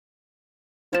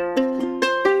You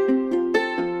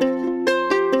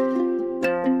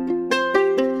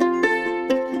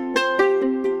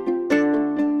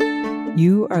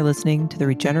are listening to the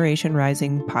Regeneration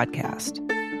Rising podcast,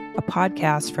 a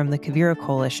podcast from the Quivira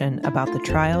Coalition about the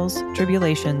trials,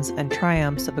 tribulations, and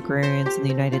triumphs of agrarians in the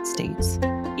United States.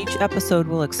 Each episode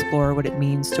will explore what it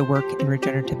means to work in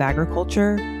regenerative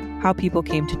agriculture, how people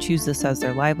came to choose this as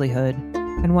their livelihood,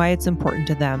 and why it's important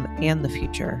to them and the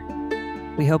future.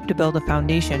 We hope to build a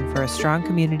foundation for a strong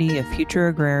community of future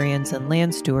agrarians and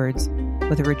land stewards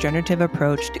with a regenerative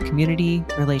approach to community,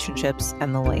 relationships,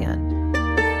 and the land.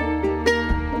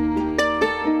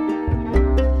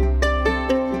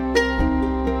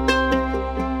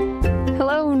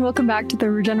 Welcome back to the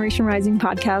Regeneration Rising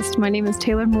podcast. My name is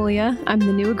Taylor Mulia. I'm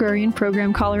the new Agrarian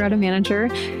Program Colorado Manager,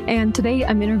 and today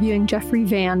I'm interviewing Jeffrey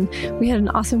Van. We had an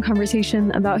awesome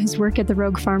conversation about his work at the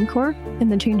Rogue Farm Corps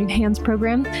and the Changing Hands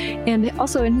program, and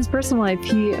also in his personal life.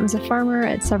 He was a farmer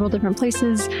at several different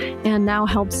places and now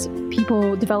helps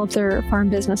people develop their farm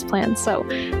business plans. So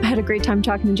I had a great time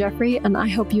talking to Jeffrey, and I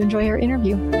hope you enjoy our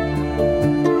interview.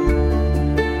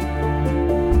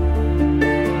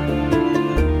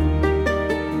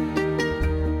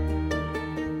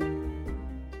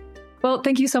 Well,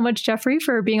 thank you so much, Jeffrey,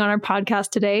 for being on our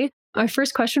podcast today. My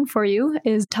first question for you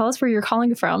is, tell us where you're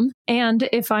calling from. And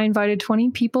if I invited 20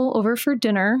 people over for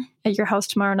dinner at your house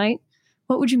tomorrow night,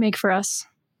 what would you make for us?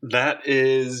 That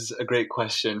is a great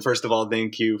question. First of all,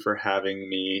 thank you for having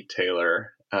me,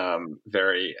 Taylor.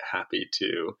 Very happy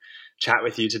to chat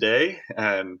with you today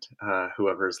and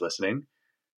whoever's listening.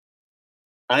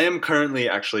 I am currently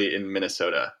actually in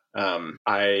Minnesota.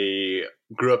 I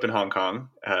grew up in Hong Kong,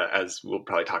 as we'll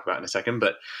probably talk about in a second,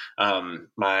 but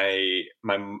my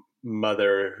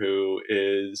mother, who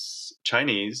is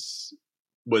Chinese,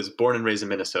 was born and raised in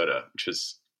Minnesota, which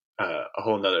was a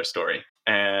whole nother story.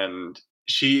 And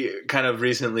she kind of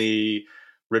recently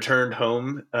returned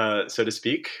home, so to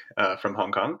speak, from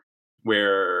Hong Kong,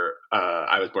 where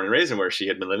I was born and raised and where she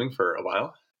had been living for a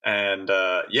while. And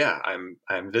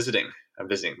I'm visiting.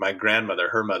 My grandmother,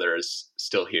 her mother, is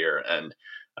still here and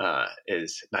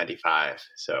is 95.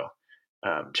 So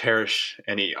cherish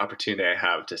any opportunity I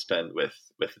have to spend with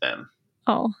them.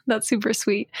 Oh, that's super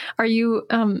sweet. Are you,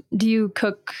 do you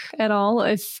cook at all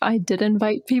if I did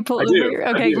invite people over?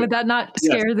 Okay, would that not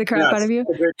scare the crap out of you?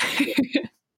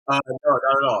 No, not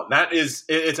at all. That is,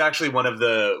 it's actually one of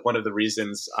the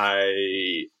reasons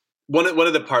one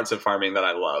of the parts of farming that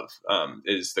I love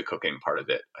is the cooking part of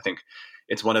it. I think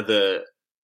it's one of the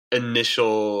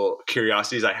initial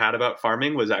curiosities I had about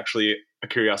farming was actually a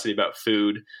curiosity about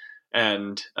food,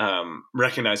 and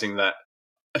recognizing that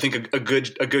I think a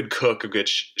good cook, a good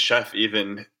chef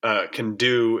even can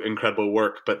do incredible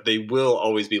work, but they will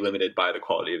always be limited by the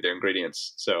quality of their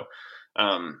ingredients. So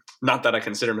not that I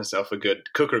consider myself a good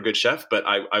cook or a good chef, but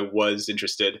I was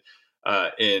interested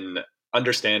in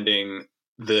understanding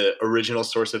the original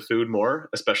source of food more,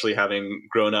 especially having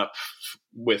grown up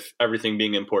with everything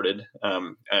being imported,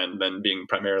 and then being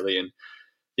primarily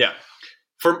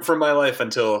for my life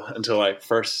until I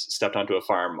first stepped onto a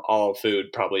farm, all food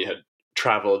probably had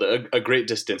traveled a great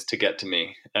distance to get to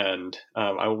me. And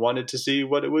I wanted to see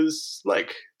what it was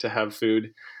like to have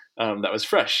food that was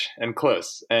fresh and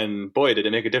close. And boy, did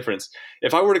it make a difference.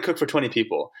 If I were to cook for 20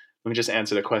 people, let me just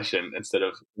answer the question instead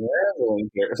of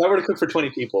rambling here. If I were to cook for 20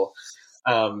 people,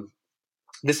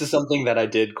 this is something that I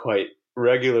did quite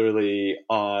regularly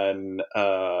on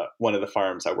one of the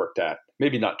farms I worked at.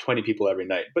 Maybe not 20 people every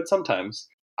night, but sometimes.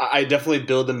 I definitely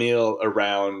build a meal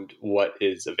around what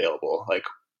is available. Like,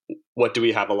 what do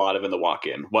we have a lot of in the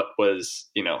walk-in? What was,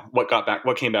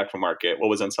 what came back from market? What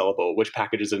was unsellable? Which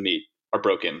packages of meat are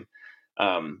broken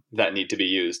that need to be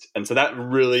used? And so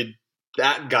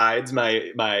that guides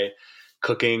my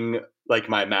cooking, like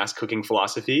my mass cooking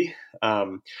philosophy.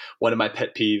 One of my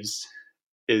pet peeves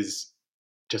is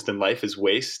just in life is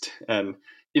waste. And,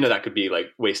 that could be like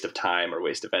waste of time or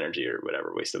waste of energy or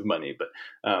whatever, waste of money. But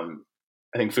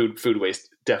I think food waste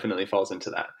definitely falls into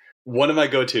that. One of my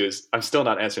go-tos, I'm still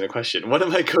not answering the question. One of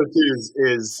my go-tos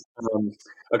is,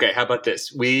 okay, how about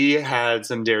this? We had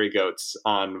some dairy goats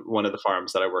on one of the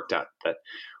farms that I worked at that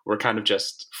were kind of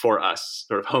just for us,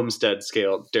 sort of homestead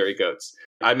scale dairy goats.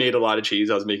 I made a lot of cheese.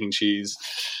 I was making cheese,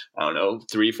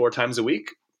 3-4 times a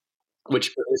week, which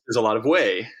is a lot of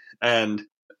whey. And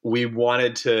we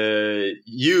wanted to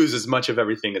use as much of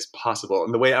everything as possible.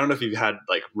 And the way, I don't know if you've had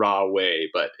like raw whey,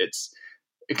 but it's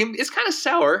kind of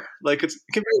sour. Like it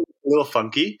can be a little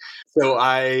funky. So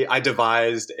I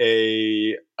devised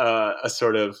a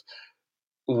sort of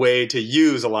way to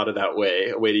use a lot of that whey,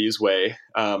 a way to use whey,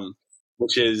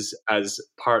 which is as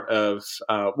part of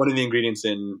one of the ingredients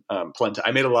in polenta.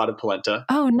 I made a lot of polenta.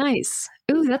 Oh, nice.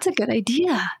 Ooh, that's a good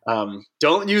idea.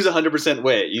 Don't use 100%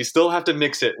 whey. You still have to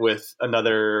mix it with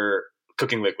another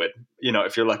cooking liquid,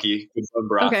 if you're lucky, bone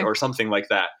broth or something like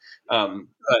that. But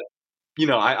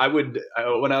I would,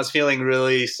 when I was feeling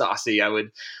really saucy, I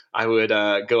would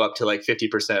go up to like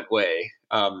 50% whey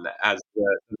as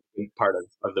the part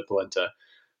of the polenta.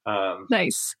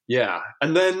 Nice. Yeah.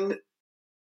 And then,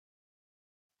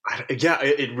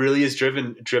 it really is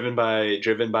driven by.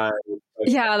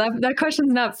 Yeah, that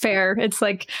question's not fair. It's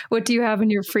like, what do you have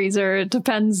in your freezer? It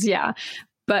depends. Yeah.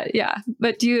 But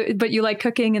you like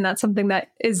cooking, and that's something that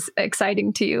is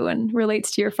exciting to you and relates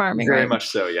to your farming, Very right? much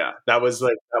so. Yeah. That was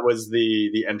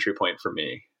the entry point for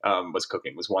me, was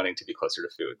cooking, was wanting to be closer to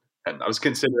food. And I was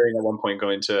considering at one point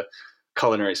going to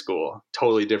culinary school,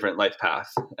 totally different life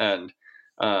path. And,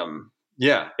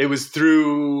 it was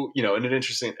through, an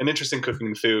interesting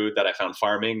cooking food that I found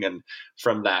farming. And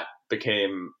from that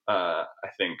became, I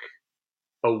think,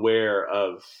 aware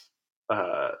of,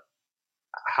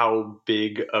 how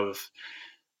big of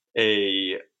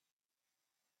a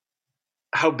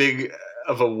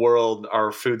world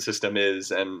our food system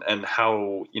is, and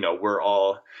how, we're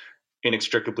all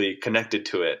inextricably connected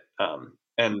to it.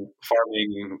 And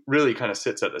farming really kind of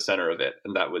sits at the center of it.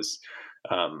 And that was,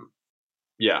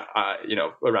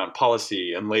 around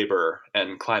policy and labor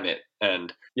and climate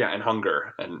and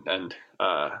hunger and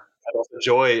also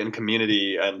joy and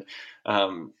community and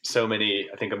so many,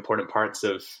 I think, important parts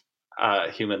of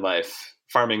human life.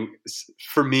 Farming,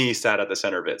 for me, sat at the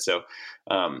center of it. So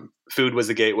food was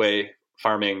the gateway.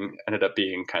 Farming ended up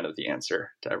being kind of the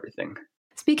answer to everything.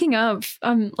 Speaking of,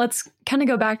 let's kind of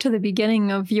go back to the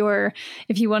beginning of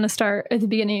if you want to start at the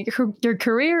beginning of your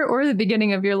career or the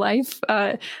beginning of your life,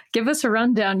 give us a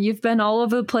rundown. You've been all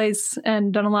over the place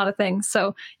and done a lot of things.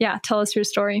 So yeah, tell us your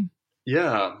story.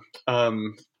 Yeah.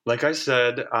 Like I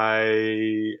said,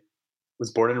 I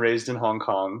was born and raised in Hong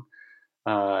Kong.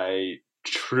 I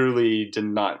truly did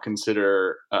not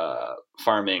consider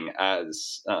farming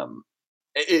as,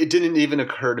 it didn't even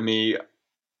occur to me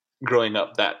growing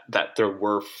up that there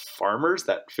were farmers,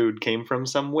 that food came from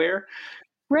somewhere.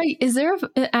 Right. Is there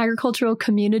an agricultural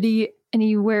community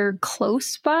anywhere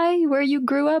close by where you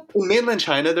grew up? In mainland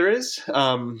China, there is.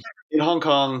 In Hong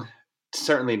Kong,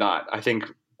 certainly not. I think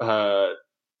the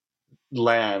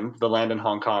land in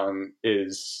Hong Kong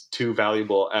is too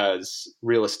valuable as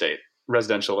real estate,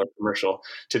 residential or commercial,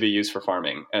 to be used for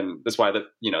farming. And that's why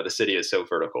the city is so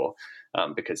vertical,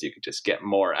 because you could just get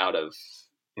more out of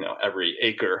every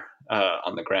acre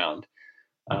on the ground.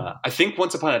 I think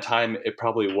once upon a time, it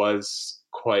probably was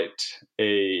quite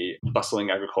a bustling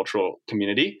agricultural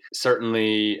community.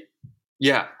 Certainly,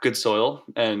 good soil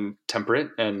and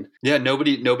temperate, and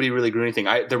nobody really grew anything.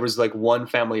 There was like one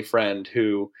family friend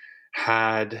who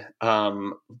had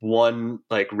one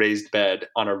like raised bed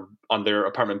on their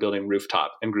apartment building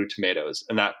rooftop and grew tomatoes,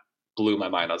 and that blew my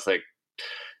mind. I was like,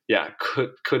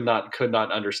 could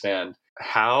not understand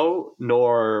how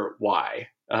nor why.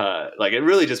 Like, it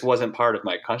really just wasn't part of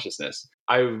my consciousness.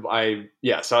 So I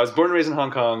was born and raised in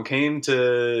Hong Kong, came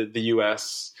to the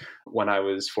US when I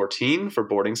was 14 for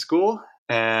boarding school.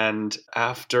 And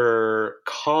after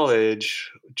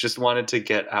college, just wanted to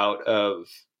get out of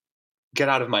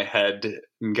my head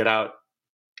and get out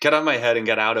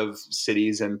of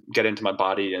cities and get into my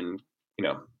body and,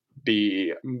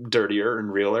 be dirtier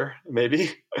and realer, maybe.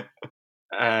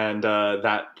 And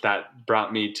that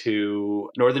brought me to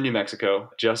northern New Mexico,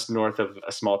 just north of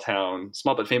a small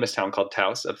but famous town called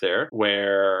Taos up there,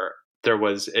 where there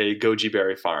was a goji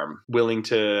berry farm willing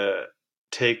to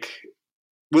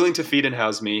feed and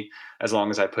house me as long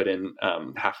as I put in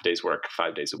half a day's work,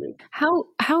 5 days a week.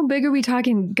 How big are we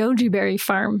talking goji berry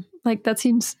farm? Like, that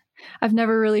seems, I've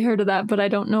never really heard of that, but I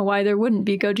don't know why there wouldn't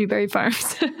be goji berry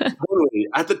farms. Totally.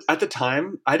 At the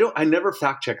time, I never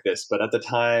fact checked this, but at the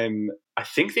time, I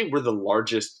think they were the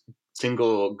largest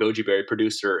single goji berry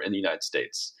producer in the United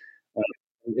States.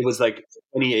 It was like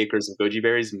 20 acres of goji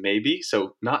berries, maybe.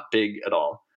 So not big at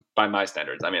all by my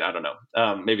standards. I mean, I don't know.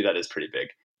 Maybe that is pretty big.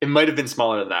 It might have been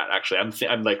smaller than that, actually.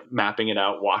 I'm like mapping it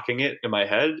out, walking it in my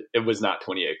head. It was not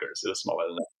 20 acres. It was smaller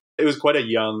than that. It was quite a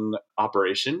young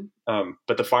operation,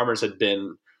 but the farmers had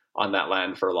been on that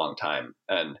land for a long time.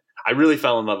 And I really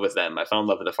fell in love with them. I fell in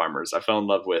love with the farmers. I fell in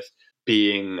love with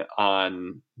being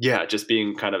just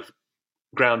being kind of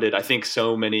grounded. I think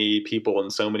so many people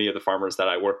and so many of the farmers that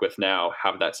I work with now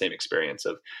have that same experience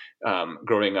of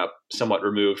growing up somewhat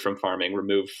removed from farming,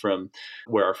 removed from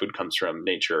where our food comes from,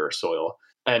 nature or soil.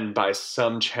 And by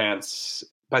some chance,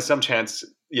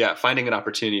 finding an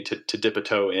opportunity to dip a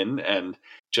toe in and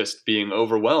just being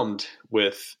overwhelmed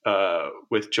with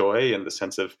joy and the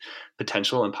sense of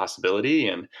potential and possibility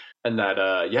and that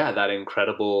that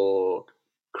incredible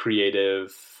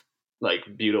creative,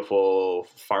 like beautiful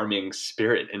farming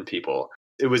spirit in people.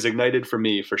 It was ignited for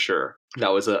me for sure.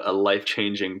 That was a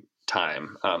life-changing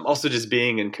time. Also just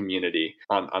being in community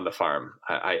on the farm.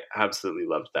 I absolutely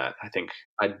loved that. I think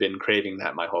I'd been craving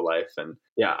that my whole life, and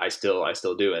I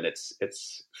still do. And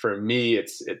it's for me,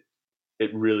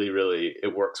 it really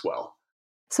it works well.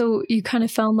 So you kind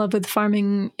of fell in love with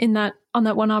farming on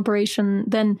that one operation.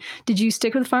 Then did you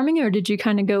stick with farming, or did you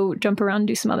kind of go jump around and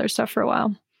do some other stuff for a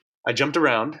while? I jumped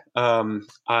around.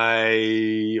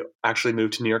 I actually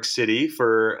moved to New York City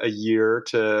for a year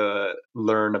to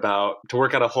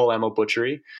work at a whole animal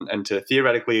butchery and to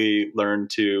theoretically learn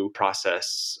to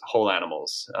process whole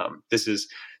animals. This is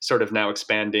sort of now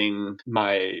expanding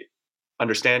my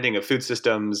understanding of food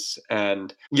systems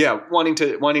and wanting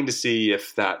to see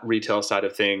if that retail side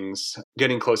of things,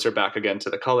 getting closer back again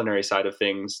to the culinary side of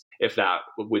things, if that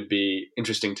would be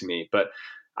interesting to me. But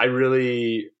I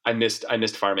missed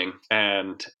farming,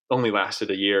 and only lasted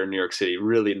a year in New York City.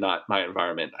 Really not my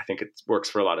environment. I think it works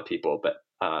for a lot of people, but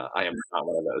I am not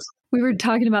one of those. We were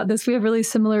talking about this. We have really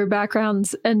similar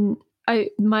backgrounds, and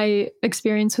my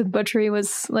experience with butchery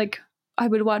was like I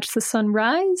would watch the sun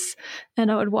rise and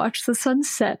I would watch the sun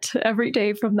set every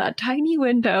day from that tiny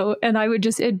window, and I would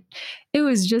just it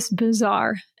was just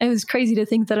bizarre. It was crazy to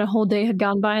think that a whole day had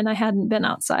gone by and I hadn't been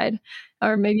outside,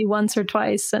 or maybe once or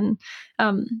twice. And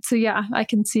I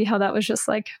can see how that was just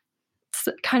like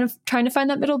kind of trying to find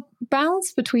that middle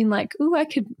balance between like, ooh, I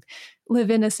could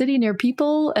live in a city near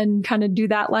people and kind of do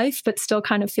that life, but still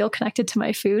kind of feel connected to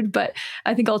my food. But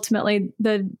I think ultimately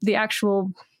the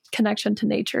actual connection to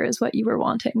nature is what you were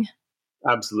wanting.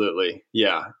 Absolutely.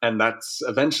 Yeah. And that's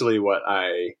eventually what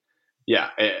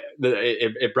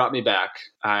it brought me back.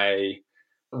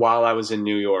 While I was in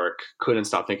New York, couldn't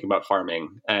stop thinking about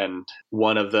farming. And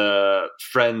one of the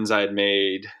friends I had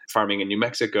made farming in New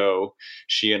Mexico,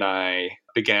 she and I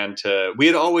we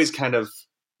had always kind of,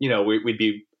 we'd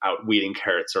be out weeding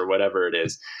carrots or whatever it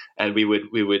is. And we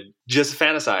would just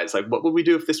fantasize, like, what would we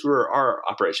do if this were our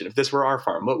operation? If this were our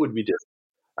farm, what would we do?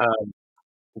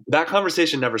 That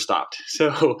conversation never stopped.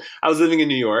 So I was living in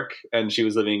New York and she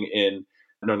was living in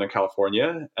Northern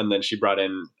California. And then she brought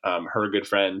in her good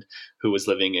friend who was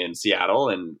living in Seattle.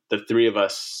 And the three of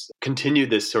us continued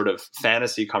this sort of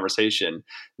fantasy conversation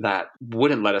that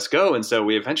wouldn't let us go. And so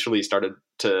we eventually started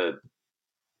to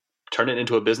turn it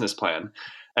into a business plan.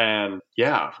 And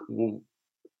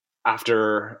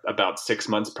after about 6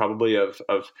 months probably of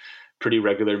pretty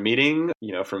regular meeting,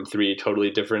 from 3 totally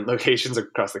different locations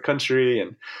across the country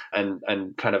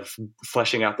and kind of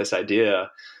fleshing out this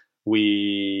idea,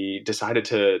 we decided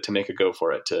to make a go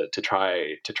for it, to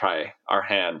try our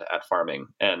hand at farming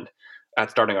and at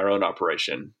starting our own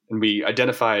operation. And we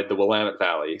identified the Willamette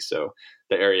Valley, so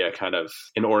the area kind of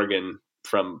in Oregon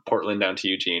from Portland down to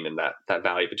Eugene, and that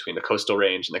valley between the coastal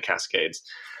range and the Cascades.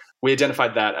 We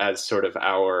identified that as sort of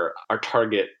our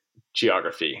target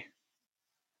geography,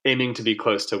 aiming to be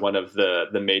close to one of the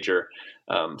major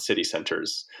city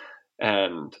centers.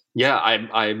 And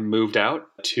I moved out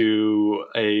to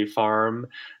a farm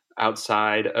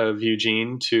outside of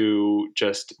Eugene to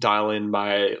just dial in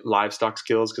my livestock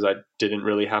skills, because I didn't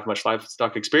really have much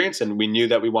livestock experience, and we knew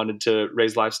that we wanted to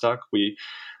raise livestock. We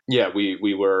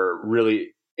were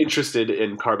really interested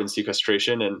in carbon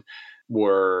sequestration and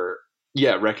were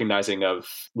recognizing of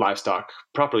livestock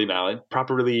properly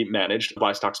managed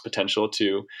livestock's potential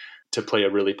to play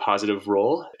a really positive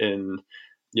role in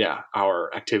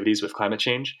our activities with climate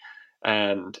change.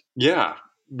 And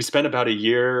we spent about a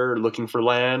year looking for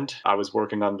land. I was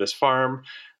working on this farm,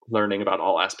 learning about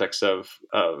all aspects of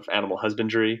animal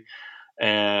husbandry.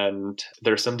 And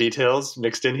there's some details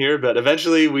mixed in here, but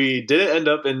eventually we didn't end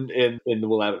up in the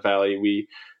Willamette Valley.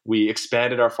 We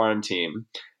expanded our farm team,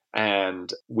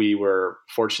 and we were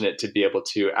fortunate to be able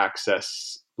to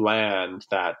access land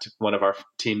that one of our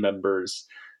team members,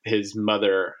 his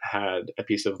mother had a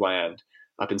piece of land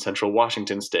up in central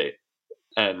Washington state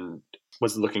and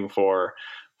was looking for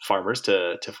farmers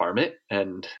to farm it.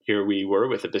 And here we were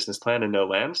with a business plan and no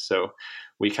land. So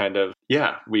we kind of,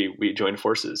 we joined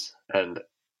forces. And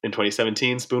in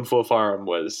 2017, Spoonful Farm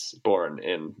was born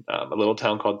in a little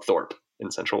town called Thorpe in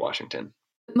central Washington.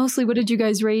 Mostly, what did you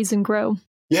guys raise and grow?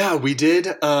 Yeah, we did.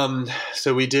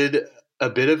 So we did a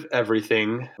bit of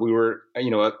everything. We were,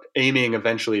 aiming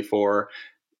eventually for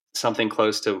something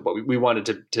close to what we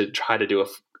wanted to try to do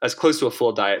as close to a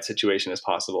full diet situation as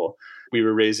possible. We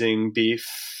were raising beef,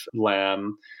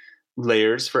 lamb,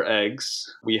 layers for eggs.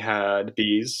 We had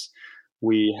bees.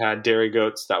 We had dairy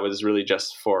goats. That was really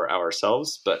just for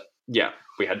ourselves. But yeah,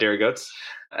 we had dairy goats.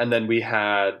 And then we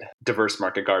had diverse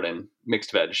market garden,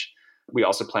 mixed veg. We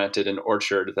also planted an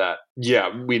orchard that,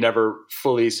 we never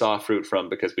fully saw fruit from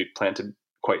because we planted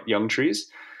quite young trees.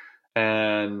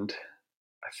 And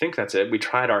I think that's it. We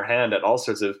tried our hand at all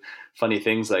sorts of funny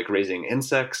things like raising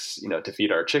insects, to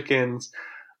feed our chickens.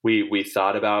 We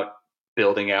thought about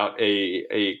building out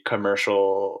a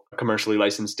commercially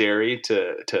licensed dairy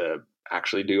to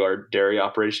actually do our dairy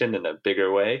operation in a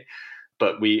bigger way.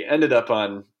 But we ended up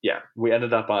on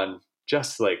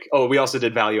just like, we also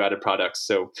did value added products.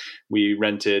 So we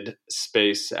rented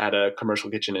space at a commercial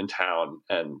kitchen in town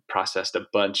and processed a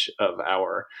bunch of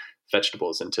our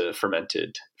vegetables into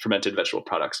fermented vegetable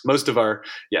products. Most of our,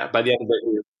 by the end of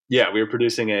it, we were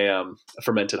producing a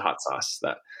fermented hot sauce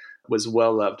that was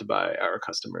well loved by our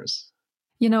customers.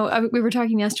 We were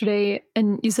talking yesterday,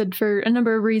 and you said for a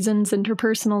number of reasons,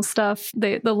 interpersonal stuff,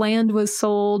 the land was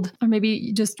sold, or maybe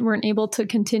you just weren't able to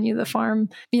continue the farm.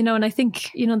 And I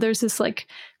think, there's this like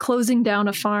closing down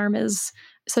a farm is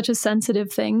such a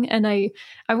sensitive thing. And I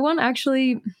want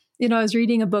actually, I was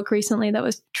reading a book recently that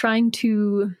was trying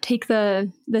to take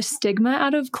the stigma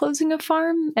out of closing a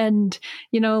farm and,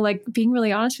 like being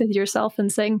really honest with yourself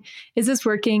and saying, is this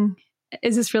working?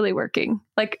 Is this really working?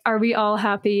 Like, are we all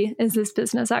happy? Is this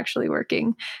business actually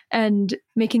working? And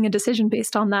making a decision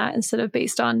based on that instead of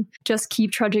based on just keep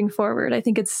trudging forward. I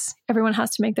think everyone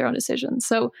has to make their own decisions.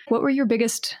 So what were your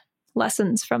biggest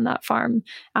lessons from that farm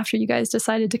after you guys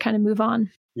decided to kind of move on?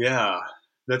 Yeah,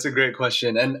 that's a great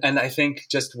question. And I think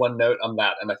just one note on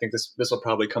that, and I think this will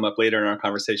probably come up later in our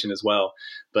conversation as well,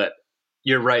 but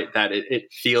you're right that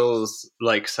it feels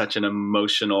like such an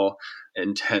emotional,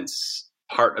 intense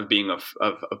part of being a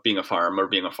farm or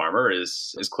being a farmer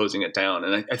is closing it down.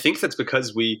 And I think that's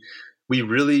because we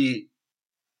really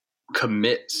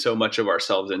commit so much of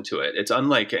ourselves into it. It's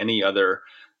unlike any other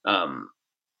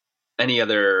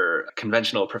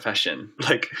conventional profession.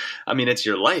 It's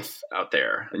your life out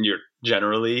there, and you're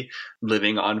generally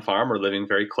living on farm or living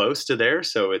very close to there.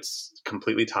 So it's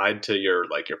completely tied to your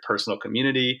personal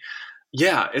community.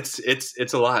 Yeah, it's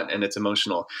a lot, and it's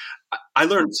emotional. I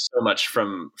learned so much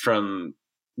from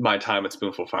my time at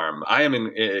Spoonful Farm. I am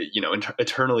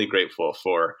eternally grateful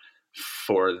for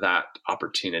that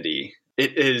opportunity.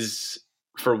 It is,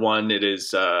 for one,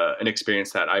 an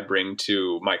experience that I bring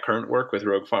to my current work with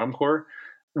Rogue Farm Corps.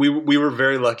 We were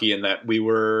very lucky in that we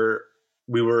were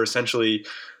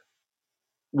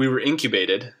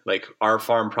incubated, like our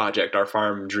farm project, our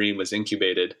farm dream was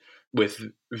incubated with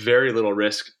very little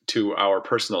risk to our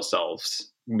personal selves.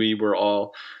 We were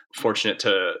all fortunate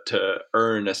to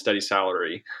earn a steady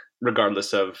salary,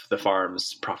 regardless of the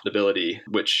farm's profitability,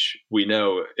 which we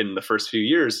know in the first few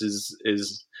years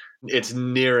it's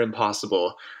near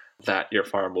impossible that your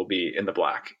farm will be in the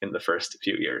black in the first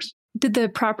few years. Did the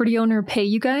property owner pay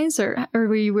you guys, or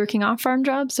were you working off farm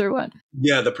jobs, or what?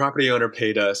 Yeah, the property owner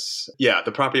paid us.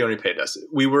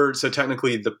 We were, so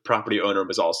technically the property owner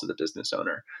was also the business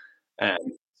owner. And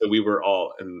so we were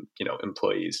all,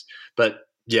 employees. But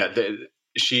yeah,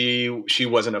 she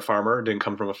wasn't a farmer, didn't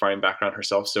come from a farming background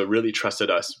herself, so really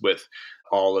trusted us with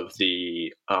all of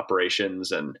the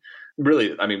operations and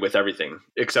really, with everything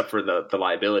except for the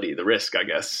liability, the risk, I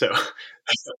guess. So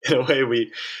in a way,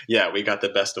 we got the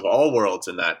best of all worlds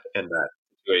in that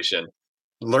situation.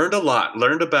 Learned a lot.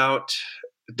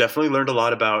 Definitely learned a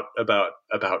lot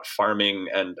about farming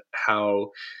and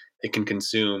how it can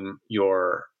consume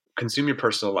your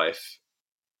personal life,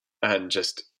 and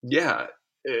just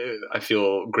I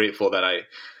feel grateful that I,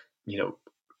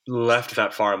 left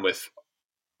that farm with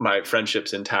my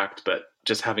friendships intact, but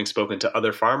just having spoken to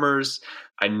other farmers,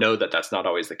 I know that that's not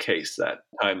always the case, that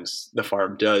times the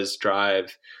farm does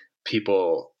drive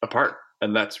people apart.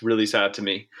 And that's really sad to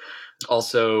me.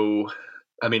 Also,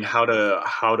 how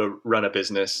to run a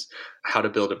business, how to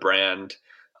build a brand,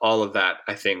 all of that,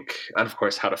 I think, and of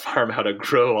course, how to farm, how to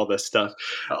grow all this stuff,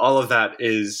 all of that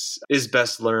is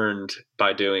best learned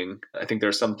by doing. I think there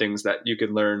are some things that you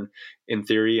can learn in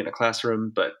theory in a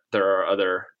classroom, but there are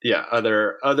other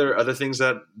things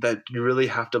that you really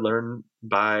have to learn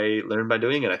by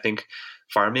doing. And I think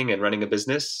farming and running a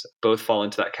business both fall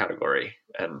into that category.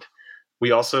 And I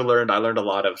learned a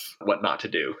lot of what not to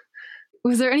do.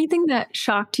 Was there anything that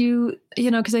shocked you?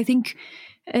 Because I think,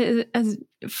 as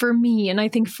for me, and I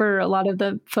think for a lot of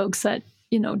the folks that,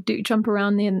 do jump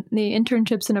around the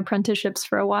internships and apprenticeships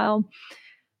for a while,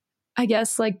 I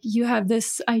guess you have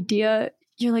this idea,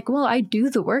 you're like, well, I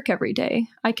do the work every day.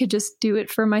 I could just do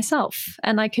it for myself,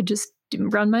 and I could just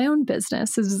run my own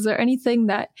business. Is there anything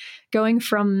that going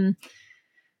from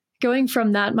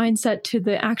that mindset to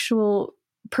the actual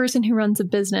person who runs a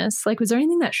business, like, was there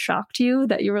anything that shocked you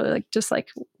that you were like, just like,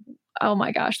 oh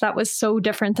my gosh, that was so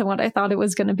different than what I thought it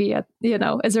was going to be?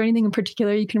 Is there anything in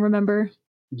particular you can remember?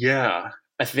 Yeah,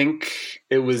 I think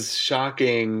it was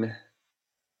shocking.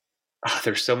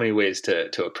 There's so many ways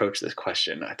to approach this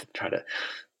question.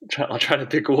 I'll try to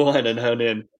pick one and hone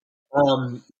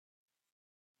in.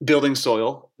 Building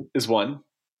soil is one.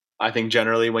 I think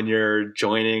generally when you're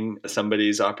joining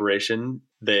somebody's operation,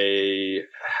 they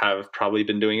have probably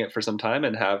been doing it for some time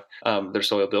and have their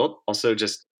soil built. Also,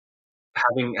 just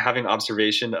having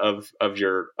observation of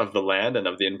the land and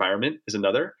of the environment is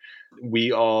another.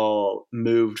 We all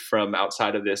moved from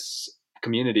outside of this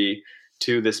community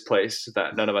to this place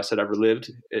that none of us had ever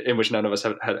lived, in which none of us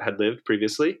had lived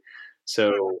previously.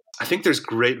 So I think there's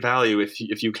great value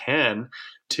if you can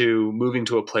to moving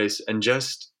to a place and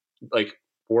just like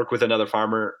work with another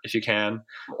farmer if you can,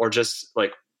 or just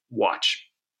like watch.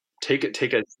 And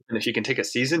if you can take a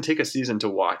season to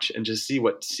watch and just see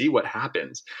what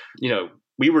happens.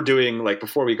 We were doing, like,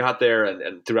 before we got there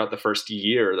and throughout the first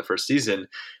year, the first season,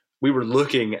 we were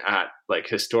looking at like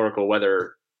historical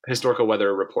weather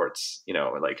reports.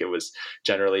 Like, it was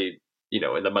generally,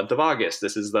 in the month of August,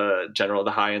 this is the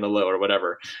high and the low or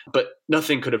whatever, but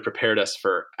nothing could have prepared us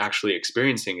for actually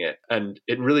experiencing it. And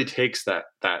it really takes that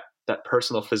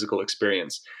personal physical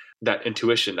experience, that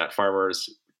intuition that farmers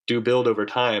do build over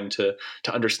time to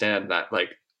understand that, like,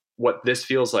 what this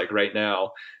feels like right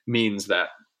now means that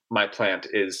my plant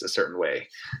is a certain way.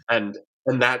 And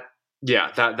that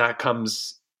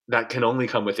can only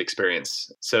come with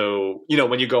experience. So,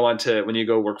 when you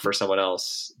go work for someone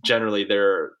else, generally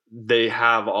they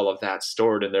have all of that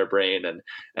stored in their brain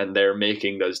and they're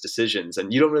making those decisions,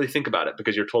 and you don't really think about it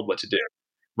because you're told what to do.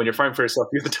 When you're farming for yourself,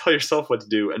 you have to tell yourself what to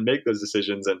do and make those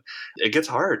decisions. And it gets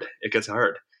hard.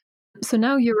 So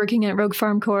now you're working at Rogue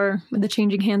Farm Corps with the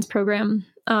Changing Hands program.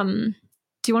 Do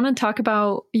you want to talk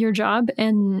about your job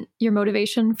and your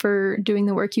motivation for doing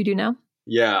the work you do now?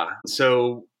 Yeah.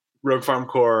 So Rogue Farm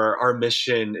Corps, our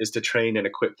mission is to train and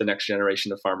equip the next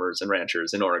generation of farmers and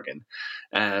ranchers in Oregon.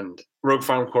 And Rogue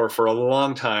Farm Corps for a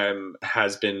long time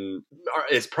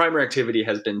its primary activity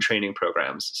has been training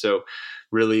programs. So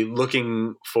really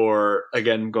looking for,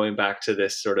 again, going back to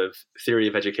this sort of theory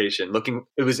of education,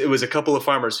 it was a couple of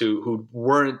farmers who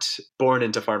weren't born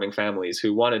into farming families,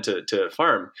 who wanted to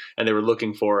farm, and they were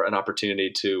looking for an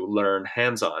opportunity to learn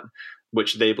hands-on,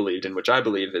 which they believed and which I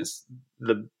believe is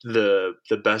the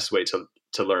best way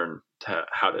to learn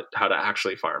how to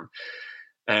actually farm.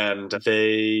 And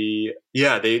it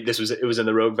was in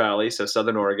the Rogue Valley, so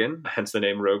Southern Oregon, hence the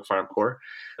name Rogue Farm Corps.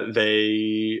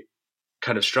 They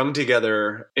kind of strung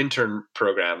together intern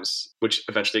programs, which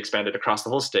eventually expanded across the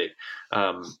whole state,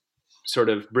 sort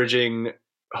of bridging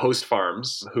host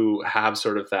farms who have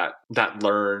sort of that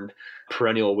learned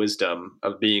perennial wisdom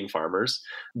of being farmers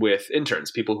with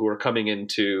interns, people who are coming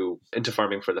into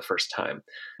farming for the first time.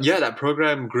 Yeah, that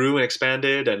program grew and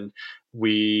expanded, and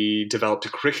we developed a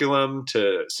curriculum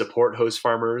to support host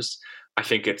farmers. I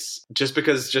think it's just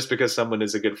because someone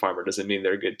is a good farmer doesn't mean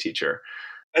they're a good teacher.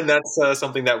 And that's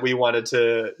something that we wanted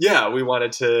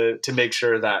to make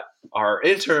sure that our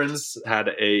interns had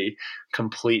a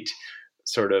complete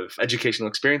sort of educational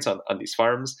experience on these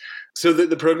farms. So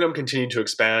the program continued to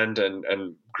expand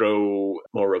and grow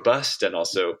more robust and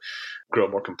also grow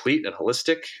more complete and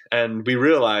holistic. And we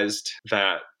realized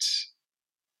that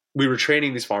we were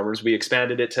training these farmers. We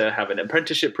expanded it to have an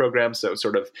apprenticeship program, so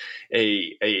sort of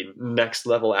a next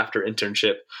level after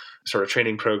internship sort of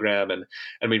training program.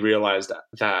 And we realized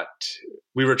that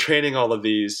we were training all of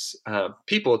these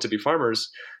people to be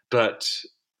farmers, but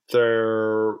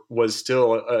there was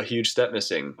still a huge step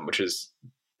missing, which is,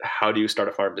 how do you start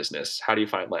a farm business? How do you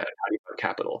find land? How do you find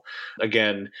capital?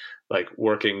 Again, like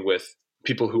working with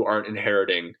people who aren't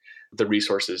inheriting the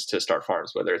resources to start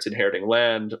farms, whether it's inheriting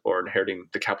land or inheriting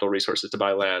the capital resources to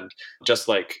buy land, just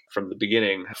like from the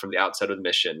beginning, from the outset of the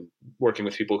mission, working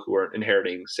with people who are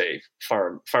inheriting, say,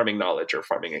 farming knowledge or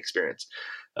farming experience.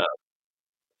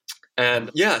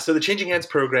 So the Changing Hands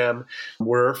program,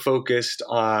 we're focused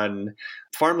on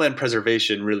farmland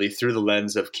preservation really through the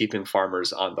lens of keeping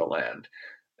farmers on the land.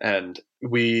 And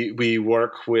we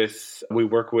work with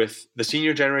the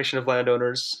senior generation of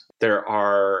landowners. There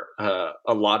are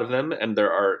a lot of them, and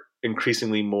there are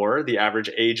increasingly more. The average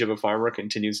age of a farmer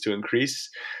continues to increase.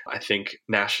 I think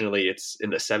nationally it's in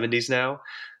the 70s now.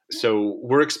 So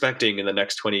we're expecting in the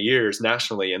next 20 years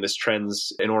nationally, and this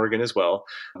trends in Oregon as well,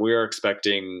 we are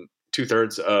expecting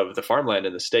 2/3 of the farmland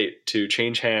in the state to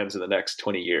change hands in the next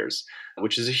 20 years,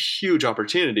 which is a huge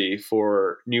opportunity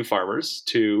for new farmers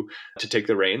to take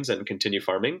the reins and continue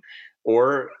farming,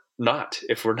 or not.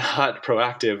 If we're not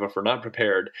proactive, if we're not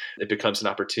prepared, it becomes an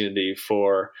opportunity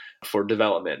for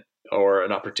development, or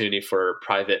an opportunity for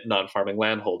private non-farming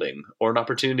landholding, or an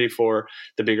opportunity for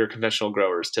the bigger conventional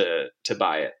growers to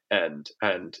buy it and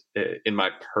in my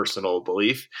personal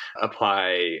belief,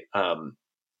 apply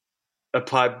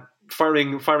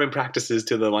farming practices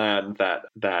to the land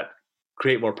that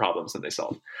create more problems than they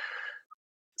solve.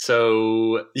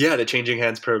 So yeah, the Changing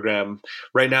Hands program.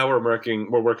 Right now, we're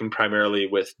working primarily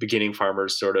with beginning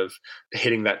farmers, sort of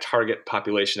hitting that target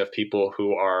population of people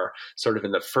who are sort of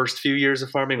in the first few years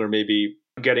of farming, or maybe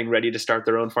getting ready to start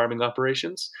their own farming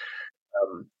operations,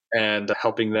 and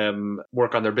helping them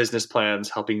work on their business plans,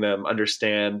 helping them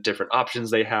understand different options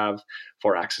they have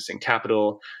for accessing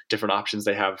capital, different options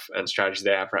they have and strategies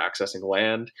they have for accessing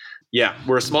land. Yeah,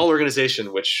 we're a small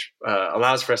organization, which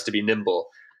allows for us to be nimble.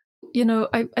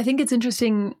 I think it's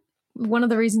interesting. One of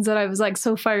the reasons that I was like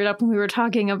so fired up when we were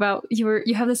talking about you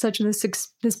have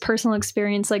this personal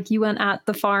experience, like you went at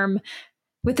the farm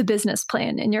with a business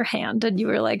plan in your hand, and you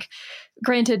were like,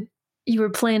 granted, you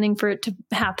were planning for it to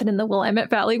happen in the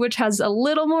Willamette Valley, which has a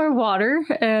little more water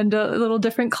and a little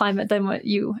different climate than what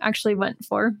you actually went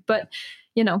for. But,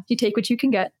 you take what you can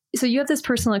get. So you have this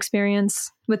personal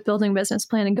experience with building a business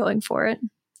plan and going for it.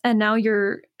 And now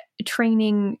you're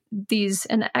training these,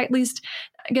 and at least,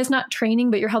 I guess not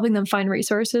training, but you're helping them find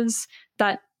resources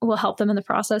that will help them in the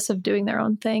process of doing their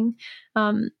own thing.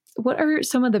 What are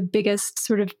some of the biggest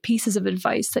sort of pieces of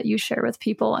advice that you share with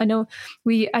people? I know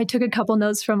I took a couple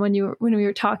notes from when we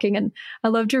were talking, and I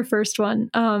loved your first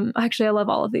one. Actually, I love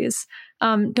all of these.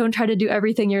 Don't try to do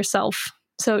everything yourself.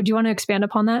 So do you want to expand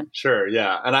upon that? Sure.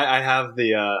 Yeah. And I have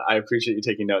I appreciate you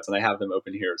taking notes, and I have them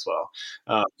open here as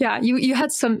well. Yeah. You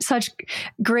had such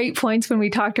great points when we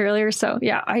talked earlier. So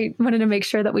yeah, I wanted to make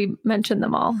sure that we mentioned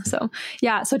them all. So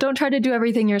yeah. So don't try to do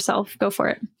everything yourself. Go for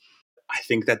it. I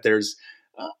think that there's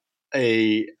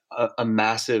a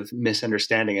massive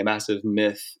misunderstanding, a massive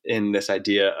myth in this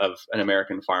idea of an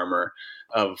American farmer,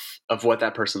 of what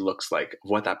that person looks like, of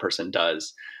what that person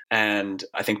does. And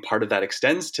I think part of that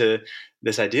extends to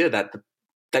this idea that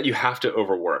you have to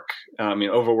overwork.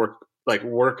 Like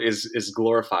work is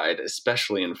glorified,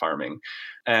 especially in farming,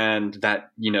 and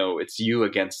that, it's you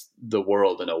against the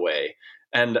world in a way.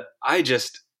 And I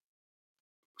just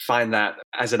find that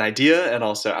as an idea, and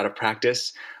also out of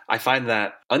practice, I find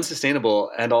that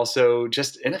unsustainable and also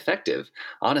just ineffective.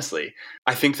 Honestly,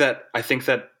 I think that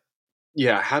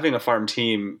yeah, having a farm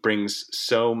team brings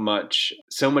so much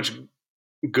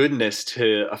goodness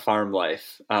to a farm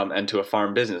life, and to a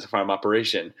farm business, a farm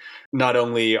operation. Not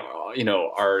only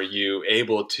are you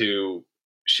able to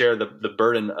share the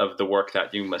burden of the work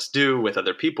that you must do with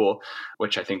other people,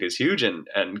 which I think is huge, and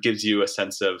gives you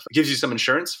some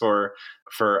insurance for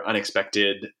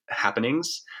unexpected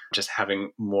happenings, just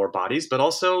having more bodies, but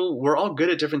also we're all good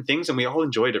at different things and we all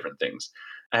enjoy different things.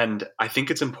 And I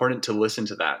think it's important to listen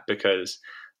to that, because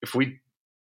if we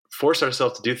force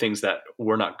ourselves to do things that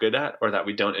we're not good at or that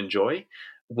we don't enjoy,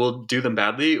 we'll do them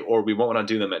badly, or we won't want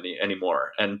to do them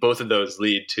anymore. And both of those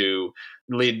lead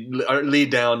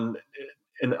down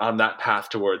on that path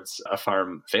towards a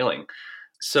farm failing.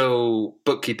 So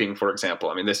bookkeeping, for example,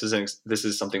 I mean, this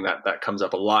is something that comes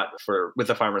up a lot with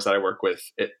the farmers that I work with.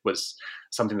 It was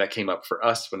something that came up for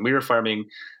us when we were farming.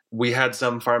 We had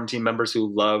some farm team members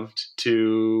who loved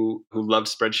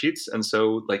spreadsheets. And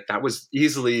so like that was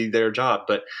easily their job.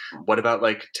 But what about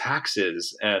like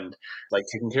taxes and like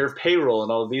taking care of payroll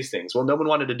and all of these things? Well, no one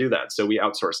wanted to do that. So we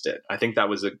outsourced it. I think that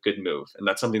was a good move. And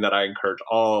that's something that I encourage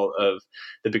all of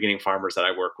the beginning farmers that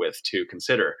I work with to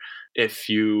consider. If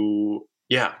you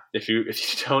don't,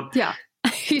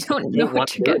 you don't know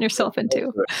what you're getting yourself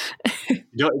into.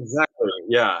 Exactly.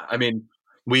 Yeah. I mean,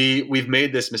 we've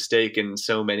made this mistake in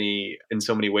so many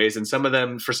ways, and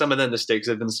for some of them the stakes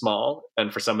have been small,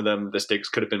 and for some of them the stakes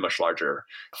could have been much larger.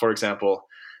 For example,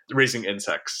 raising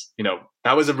insects,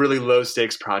 that was a really low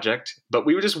stakes project, but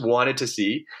we just wanted to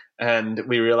see, and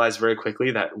we realized very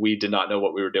quickly that we did not know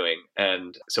what we were doing,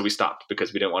 and so we stopped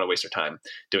because we didn't want to waste our time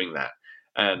doing that.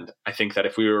 And I think that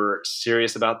if we were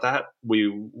serious about that, we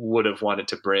would have wanted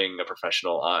to bring a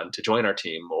professional on to join our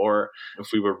team, or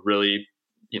if we were really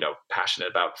passionate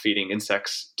about feeding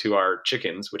insects to our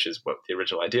chickens, which is what the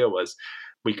original idea was,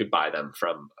 we could buy them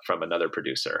from another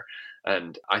producer.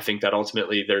 And I think that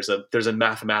ultimately there's a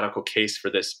mathematical case for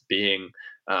this being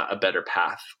a better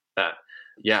path, that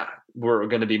we're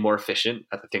going to be more efficient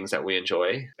at the things that we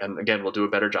enjoy, and again, we'll do a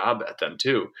better job at them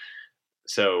too.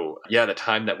 So yeah, the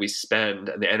time that we spend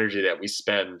and the energy that we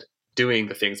spend doing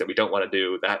the things that we don't want to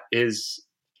do, that is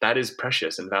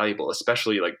precious and valuable,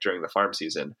 especially like during the farm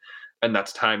season. And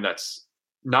that's time that's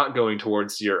not going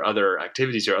towards your other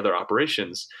activities, your other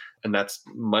operations. And that's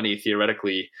money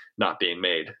theoretically not being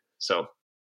made. So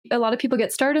a lot of people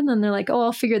get started and then they're like, oh,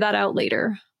 I'll figure that out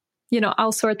later.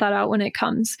 I'll sort that out when it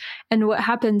comes. And what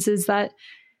happens is that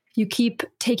you keep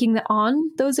taking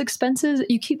on those expenses.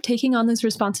 You keep taking on those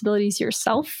responsibilities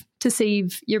yourself to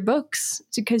save your books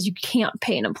because you can't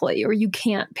pay an employee or you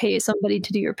can't pay somebody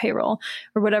to do your payroll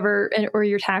or whatever, or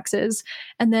your taxes.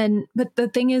 And then, but the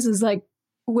thing is like,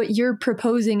 what you're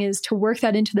proposing is to work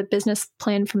that into the business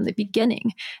plan from the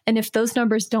beginning. And if those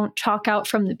numbers don't chalk out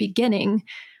from the beginning,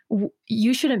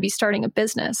 you shouldn't be starting a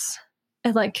business.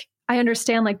 And like, I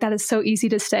understand like that is so easy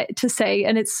to say,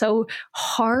 and it's so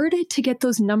hard to get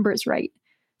those numbers right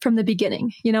from the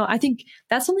beginning. I think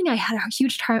that's something I had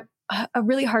a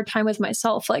really hard time with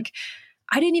myself. Like,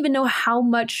 I didn't even know how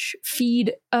much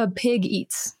feed a pig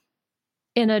eats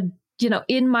in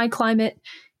my climate,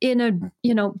 in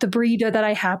the breed that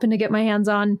I happen to get my hands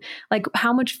on. Like,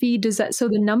 how much feed does that? So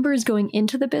the numbers going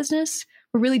into the business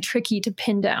were really tricky to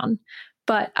pin down.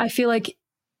 But I feel like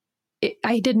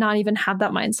I did not even have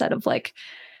that mindset of like,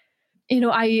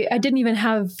 I didn't even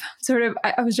have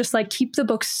I was just like, keep the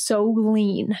book so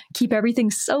lean, keep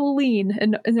everything so lean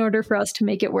in order for us to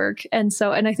make it work. And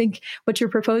I think what you're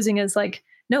proposing is like,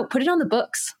 no, put it on the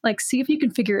books, like, see if you can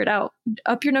figure it out,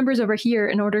 up your numbers over here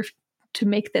in order to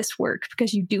make this work,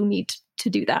 because you do need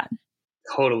to do that.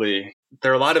 Totally.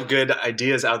 There are a lot of good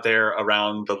ideas out there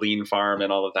around the lean farm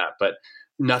and all of that, but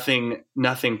nothing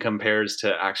compares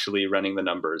to actually running the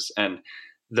numbers, and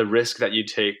the risk that you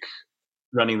take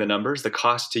running the numbers, the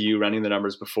cost to you running the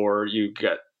numbers before you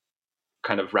get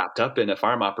kind of wrapped up in a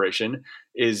farm operation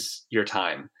is your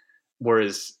time.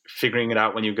 Whereas figuring it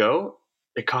out when you go,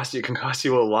 it can cost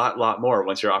you a lot more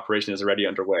once your operation is already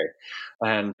underway.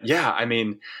 And yeah, I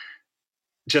mean,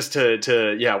 just to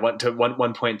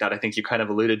one point that I think you kind of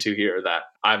alluded to here that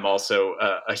I'm also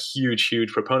a huge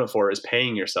proponent for is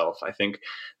paying yourself. I think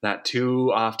that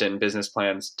too often business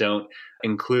plans don't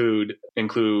include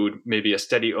maybe a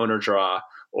steady owner draw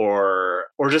or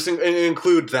just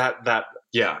include that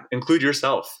include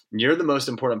yourself. You're the most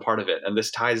important part of it. And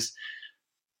this ties,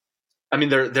 I mean,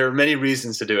 there are many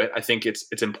reasons to do it. I think it's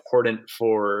important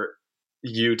for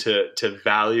you to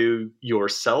value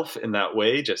yourself in that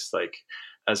way, just like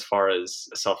as far as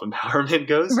self-empowerment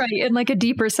goes. Right. In like a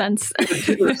deeper sense.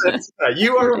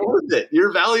 You are worth it.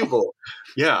 You're valuable.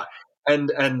 Yeah.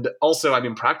 And also, I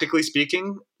mean, practically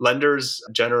speaking, lenders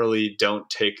generally don't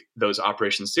take those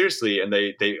operations seriously, and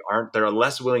they're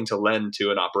less willing to lend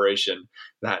to an operation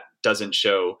that doesn't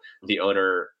show the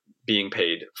owner being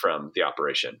paid from the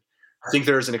operation. I think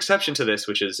there's an exception to this,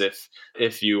 which is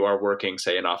if you are working,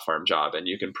 say, an off-farm job and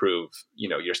you can prove,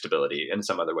 your stability in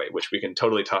some other way, which we can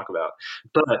totally talk about.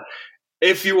 But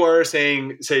if you are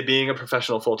say being a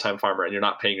professional full-time farmer and you're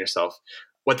not paying yourself,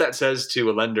 what that says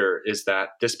to a lender is that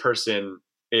this person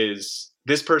is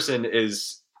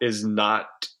not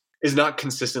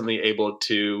consistently able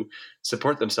to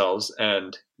support themselves.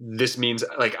 And this means,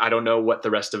 like, I don't know what the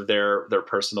rest of their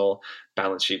personal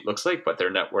balance sheet looks like, what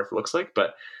their net worth looks like,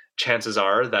 but chances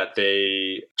are that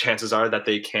they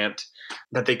can't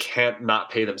not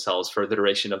pay themselves for the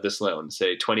duration of this loan,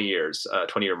 say 20 years,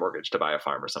 20-year mortgage to buy a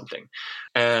farm or something.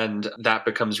 And that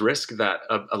becomes risk that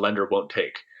a lender won't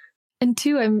take. And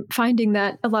two, I'm finding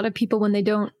that a lot of people, when they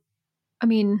don't, I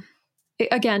mean,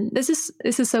 again, this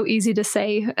is so easy to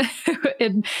say.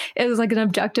 It is like an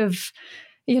objective,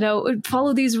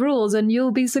 follow these rules and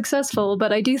you'll be successful.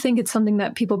 But I do think it's something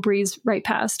that people breeze right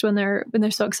past when they're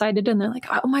so excited and they're like,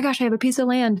 oh my gosh, I have a piece of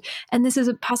land and this is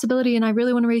a possibility and I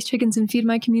really want to raise chickens and feed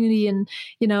my community. And,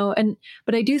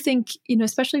 but I do think,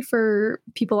 especially for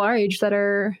people our age that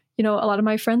are, a lot of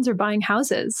my friends are buying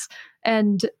houses.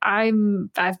 And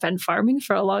I've been farming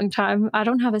for a long time. I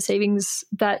don't have a savings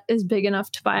that is big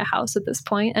enough to buy a house at this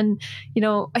point. And,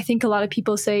 I think a lot of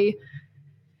people say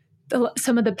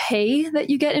some of the pay that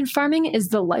you get in farming is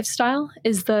the lifestyle,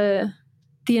 is the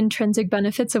intrinsic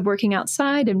benefits of working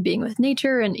outside and being with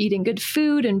nature and eating good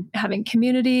food and having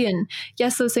community. And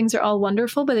yes, those things are all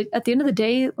wonderful. But at the end of the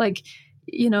day, like,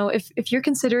 if you're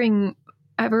considering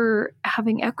ever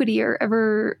having equity or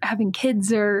ever having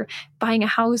kids or buying a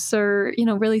house or,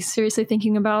 really seriously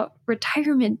thinking about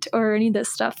retirement or any of this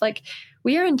stuff, like,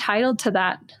 we are entitled to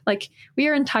that. Like, we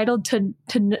are entitled to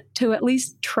at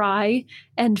least try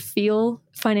and feel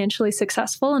financially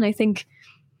successful. And I think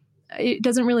it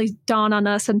doesn't really dawn on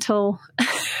us until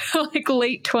like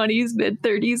late 20s, mid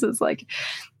 30s. It's like,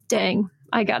 dang,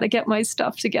 I got to get my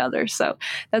stuff together. So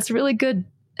that's really good.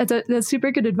 That's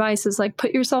super good advice, is like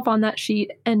put yourself on that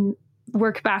sheet and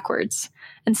work backwards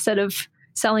instead of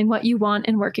selling what you want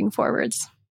and working forwards.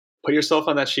 Put yourself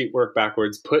on that sheet, work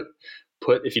backwards. Put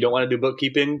if you don't want to do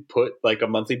bookkeeping, put like a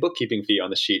monthly bookkeeping fee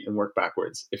on the sheet and work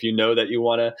backwards. If you know that you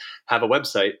want to have a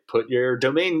website, put your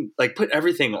domain, like put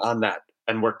everything on that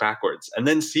and work backwards, and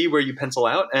then see where you pencil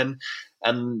out and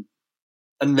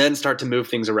then start to move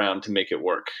things around to make it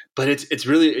work. But it's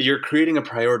really, you're creating a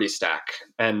priority stack,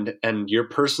 and your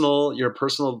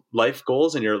personal life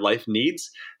goals and your life needs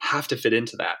have to fit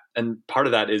into that. And part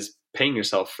of that is paying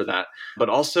yourself for that, but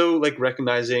also like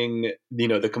recognizing,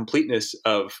 the completeness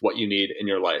of what you need in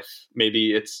your life.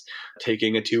 Maybe it's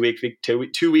taking a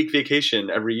 2-week vacation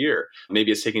every year.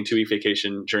 Maybe it's taking 2-week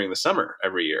vacation during the summer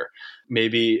every year.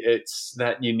 Maybe it's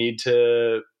that you need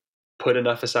to put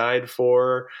enough aside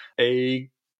for a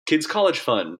kids' college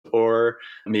fund, or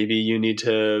maybe you need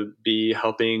to be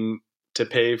helping to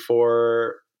pay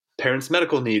for parents'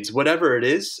 medical needs, whatever it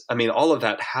is. I mean, all of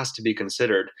that has to be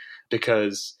considered,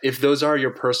 because if those are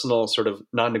your personal sort of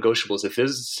non-negotiables, if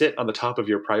those sit on the top of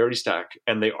your priority stack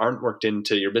and they aren't worked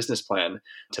into your business plan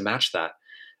to match that,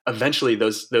 eventually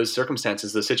those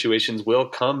circumstances, those situations will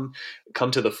come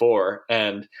to the fore,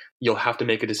 and you'll have to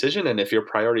make a decision. And if your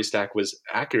priority stack was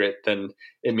accurate, then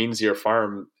it means your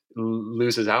farm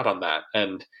loses out on that,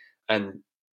 and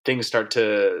things start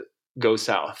to go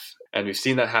south. And we've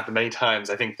seen that happen many times.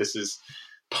 I think this is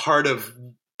part of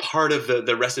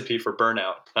the recipe for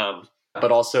burnout.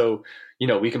 But also,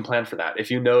 we can plan for that. If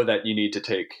you know that you need to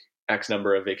take X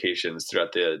number of vacations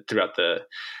throughout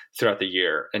the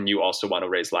year, and you also want to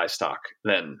raise livestock,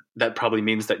 then that probably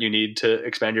means that you need to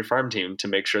expand your farm team to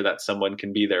make sure that someone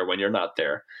can be there when you're not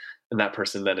there. And that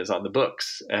person then is on the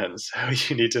books. And so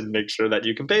you need to make sure that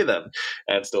you can pay them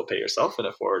and still pay yourself and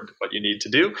afford what you need to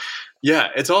do. Yeah,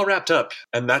 it's all wrapped up.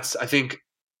 And that's, I think,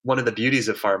 one of the beauties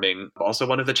of farming. Also,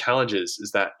 one of the challenges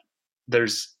is that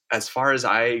there's, as far as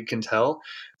I can tell,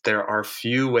 there are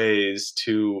few ways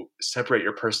to separate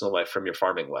your personal life from your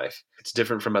farming life. It's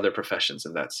different from other professions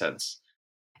in that sense.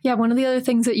 Yeah, one of the other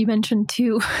things that you mentioned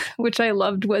too, which I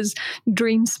loved, was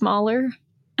dream smaller.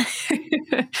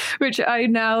 Which I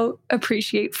now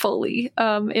appreciate fully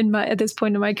at this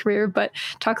point in my career. But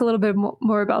talk a little bit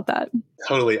more about that.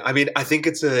 Totally. I mean, I think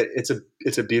it's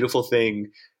a beautiful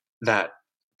thing that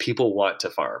people want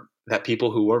to farm, that people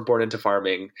who weren't born into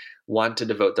farming want to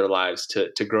devote their lives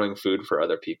to growing food for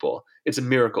other people. It's a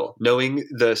miracle. Knowing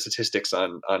the statistics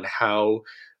on how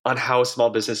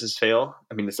small businesses fail.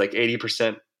 I mean, it's like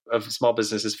 80% of small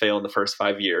businesses fail in the first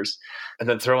 5 years. And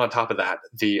then throw on top of that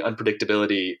the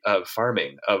unpredictability of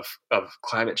farming, of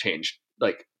climate change,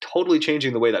 like totally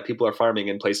changing the way that people are farming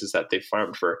in places that they've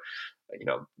farmed for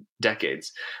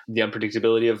decades. The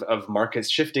unpredictability of markets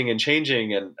shifting and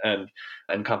changing,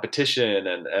 and competition,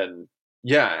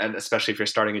 and especially if you're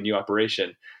starting a new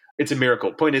operation. It's a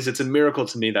miracle. Point is, it's a miracle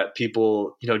to me that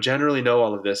people, generally know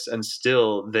all of this, and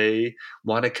still they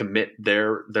want to commit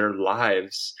their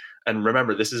lives. And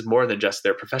remember, this is more than just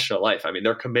their professional life. I mean,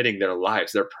 they're committing their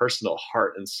lives, their personal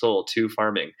heart and soul to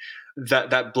farming.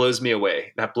 That blows me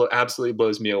away. Absolutely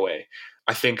blows me away.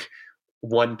 I think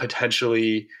one potential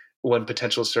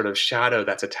sort of shadow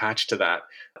that's attached to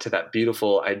that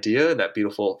beautiful idea, that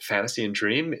beautiful fantasy and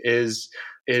dream is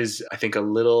I think a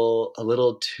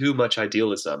little too much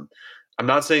idealism. I'm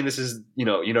not saying this is,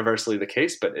 universally the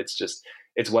case, but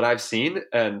it's what I've seen.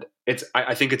 And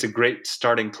I think it's a great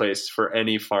starting place for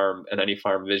any farm and any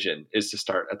farm vision, is to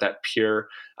start at that pure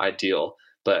ideal.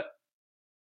 But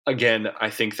again, I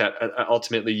think that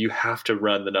ultimately you have to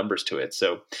run the numbers to it.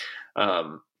 So,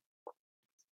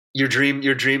 your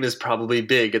dream is probably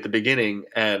big at the beginning,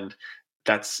 and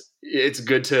it's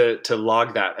good to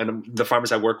log that. And the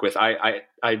farmers I work with, I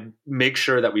make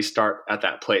sure that we start at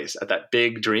that place, at that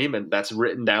big dream, and that's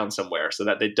written down somewhere so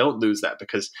that they don't lose that,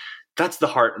 because that's the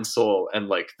heart and soul and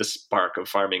like the spark of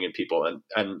farming in people.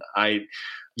 And I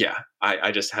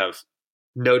just have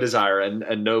no desire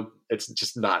and no, it's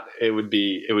just not, it would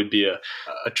be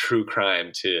a true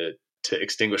crime to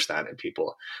extinguish that in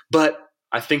people. But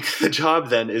I think the job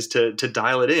then is to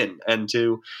dial it in, and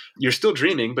you're still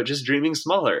dreaming, but just dreaming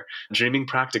smaller, dreaming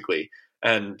practically.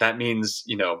 And that means,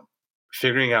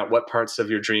 figuring out what parts of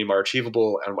your dream are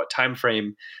achievable and what time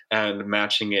frame, and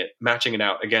matching it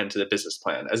out again to the business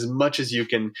plan. As much as you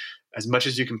can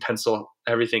pencil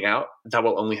everything out, that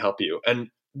will only help you. And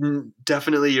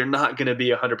definitely you're not going to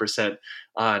be 100%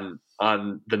 on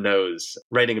the nose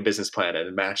writing a business plan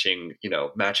and matching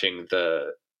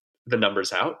the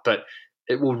numbers out, but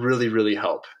it will really, really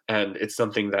help. And it's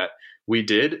something that we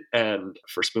did, and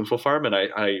for Spoonful Farm, and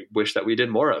I wish that we did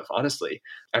more of, honestly.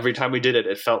 Every time we did it,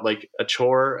 it felt like a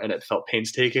chore and it felt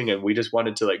painstaking, and we just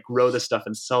wanted to like grow the stuff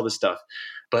and sell the stuff.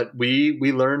 But we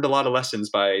learned a lot of lessons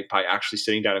by actually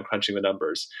sitting down and crunching the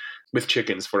numbers. With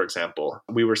chickens, for example,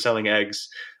 we were selling eggs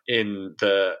in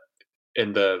the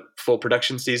full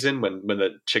production season when the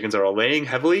chickens are all laying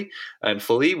heavily and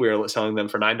fully. We were selling them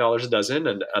for $9 a dozen,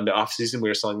 and on the off season we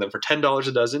were selling them for $10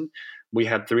 a dozen. We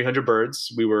had 300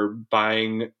 birds. We were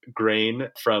buying grain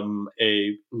from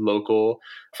a local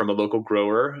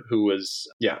grower who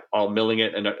was all milling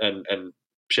it and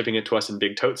shipping it to us in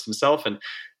big totes himself. And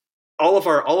all of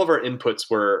our inputs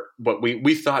were what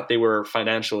we thought they were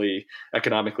financially,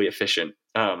 economically efficient.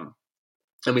 And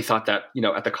we thought that,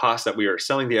 at the cost that we were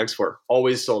selling the eggs for,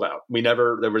 always sold out.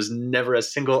 There was never a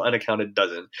single unaccounted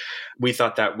dozen. We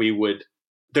thought that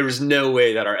there was no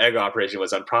way that our egg operation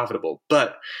was unprofitable.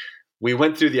 But we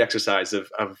went through the exercise of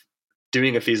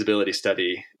doing a feasibility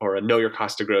study or a know your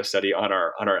cost to grow study on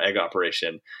our egg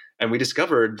operation. And we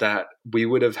discovered that we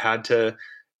would have had to,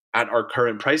 at our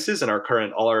current prices and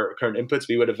all our current inputs,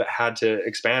 we would have had to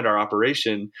expand our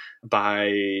operation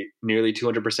by nearly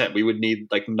 200%. We would need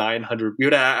like 900.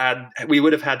 We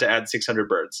would have had to add 600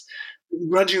 birds.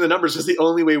 Crunching the numbers was the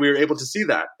only way we were able to see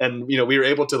that. And, we were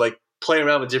able to like play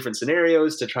around with different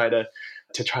scenarios to try to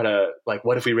like,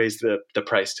 what if we raise the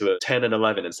price to a 10 and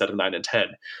 11 instead of 9 and 10?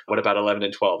 What about 11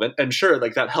 and 12? And sure,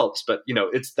 like that helps, but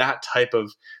it's that type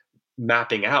of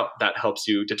mapping out that helps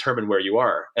you determine where you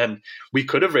are. And we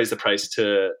could have raised the price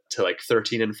to like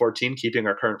 13 and 14, keeping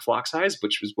our current flock size,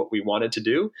 which was what we wanted to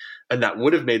do. And that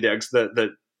would have made the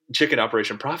chicken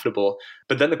operation profitable.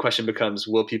 But then the question becomes,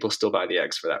 will people still buy the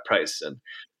eggs for that price? And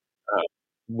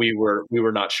we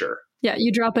were not sure. Yeah,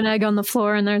 you drop an egg on the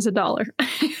floor and there's $1.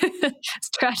 It's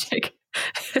tragic.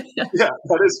 Yeah,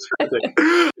 that is tragic.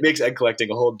 It makes egg collecting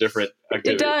a whole different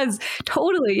activity. It does.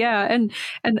 Totally. Yeah. And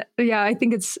yeah, I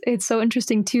think it's so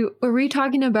interesting too. Were we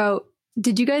talking about,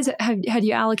 did you guys had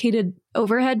you allocated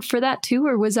overhead for that too,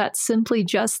 or was that simply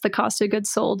just the cost of goods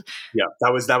sold? Yeah,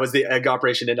 that was the egg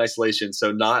operation in isolation.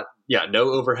 So no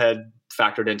overhead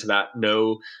factored into that,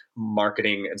 no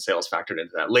marketing and sales factored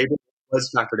into that. Labor was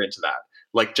factored into that.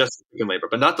 Like just chicken labor,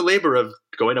 but not the labor of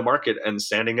going to market and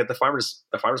standing at the farmers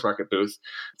market booth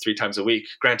 3 times a week.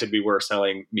 Granted, we were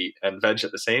selling meat and veg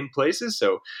at the same places,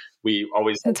 so we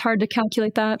always. It's hard to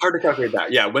calculate that.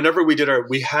 Yeah, whenever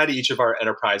we had each of our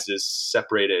enterprises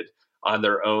separated on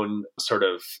their own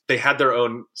they had their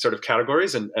own sort of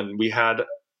categories, and we had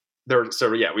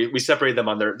we separated them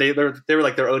on they were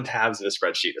like their own tabs in a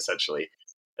spreadsheet essentially.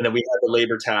 And then we had the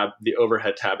labor tab, the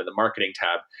overhead tab, and the marketing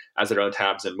tab as their own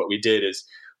tabs. And what we did is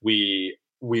we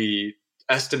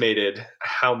estimated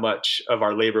how much of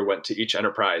our labor went to each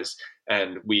enterprise,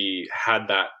 and we had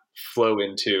that flow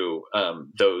into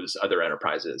those other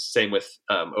enterprises. Same with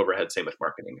overhead, same with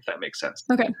marketing, if that makes sense.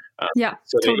 Okay. Yeah,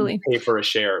 so totally. They pay for a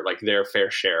share, like their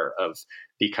fair share of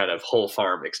the kind of whole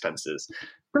farm expenses.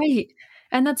 Right.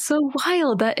 And that's so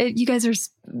wild that you guys are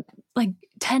like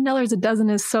 $10 a dozen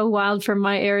is so wild for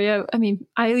my area. I mean,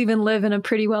 I even live in a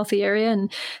pretty wealthy area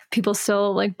and people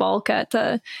still like balk at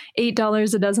the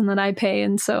 $8 a dozen that I pay.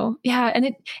 And so, yeah.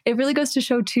 And it really goes to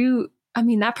show too, I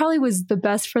mean, that probably was the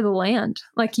best for the land.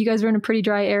 Like you guys are in a pretty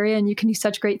dry area and you can do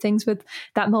such great things with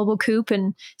that mobile coop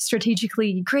and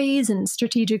strategically graze and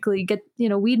strategically get,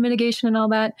 weed mitigation and all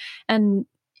that. And,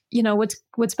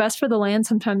 what's best for the land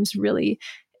sometimes really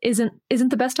isn't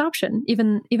the best option,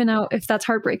 even now, if that's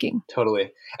heartbreaking.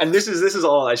 Totally. And this is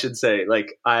all I should say.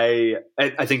 Like, I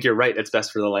think you're right. It's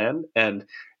best for the land. And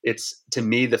it's, to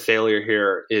me, the failure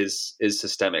here is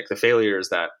systemic. The failure is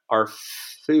that our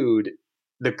food,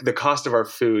 the cost of our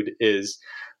food is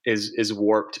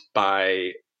warped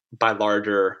by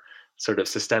larger sort of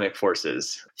systemic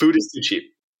forces. Food is too cheap,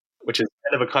 which is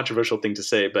kind of a controversial thing to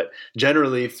say, but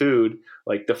generally food,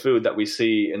 like the food that we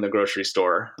see in the grocery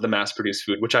store, the mass-produced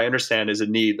food, which I understand is a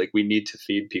need, like we need to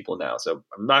feed people now. So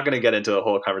I'm not going to get into a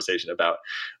whole conversation about,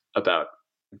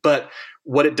 but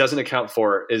what it doesn't account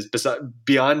for is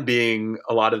beyond being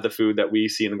a lot of the food that we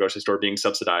see in the grocery store being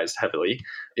subsidized heavily,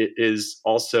 it is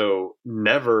also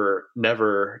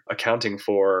never accounting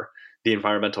for the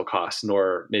environmental costs,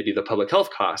 nor maybe the public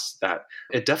health costs that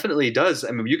it definitely does.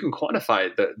 I mean, you can quantify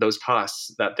those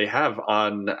costs that they have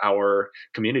on our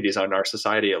communities, on our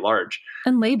society at large.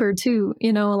 And labor too.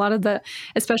 A lot of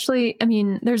especially, I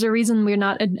mean, there's a reason we're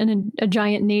not a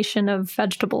giant nation of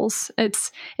vegetables.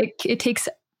 It takes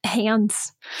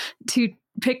hands to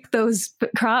pick those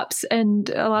crops. And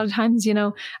a lot of times,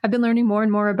 I've been learning more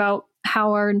and more about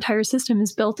how our entire system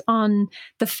is built on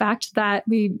the fact that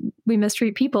we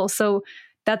mistreat people. So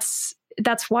that's,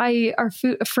 that's why our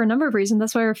food, for a number of reasons,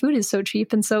 that's why our food is so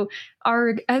cheap. And so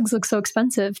our eggs look so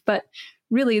expensive, but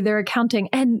really they're accounting.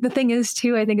 And the thing is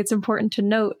too, I think it's important to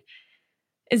note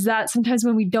is that sometimes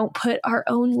when we don't put our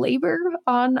own labor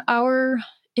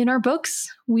in our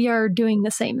books, we are doing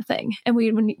the same thing. And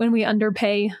when we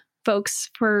underpay folks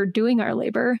for doing our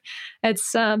labor,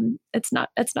 it's not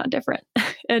different.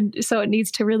 And so it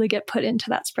needs to really get put into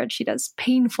that spreadsheet, as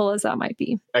painful as that might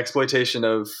be. Exploitation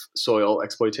of soil,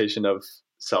 exploitation of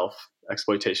self,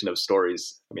 exploitation of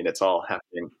stories. I mean, it's all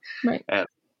happening. Right. And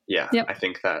Yep. I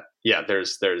think that,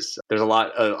 there's a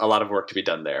lot of work to be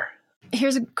done there.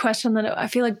 Here's a question that I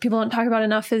feel like people don't talk about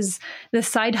enough is the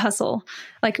side hustle.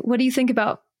 Like, what do you think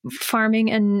about farming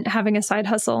and having a side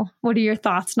hustle? What are your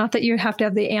thoughts? Not that you have to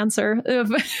have the answer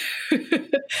of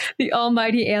the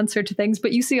almighty answer to things,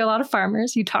 but you see a lot of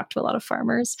farmers, you talk to a lot of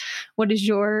farmers.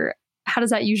 How does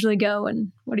that usually go?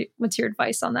 And what's your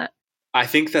advice on that? I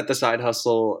think that the side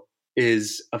hustle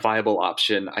is a viable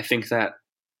option. I think that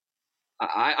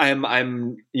I'm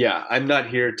not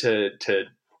here to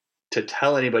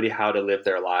tell anybody how to live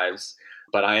their lives,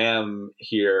 but I am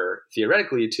here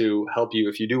theoretically to help you,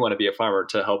 if you do want to be a farmer,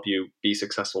 to help you be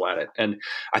successful at it. And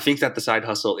I think that the side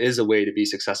hustle is a way to be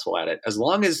successful at it, as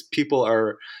long as people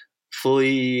are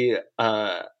fully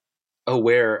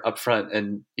aware upfront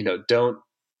and don't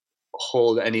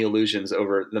hold any illusions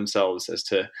over themselves as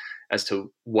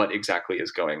to what exactly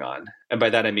is going on. And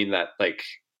by that I mean that, like,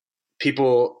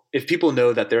 if people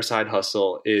know that their side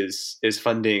hustle is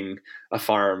funding a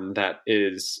farm that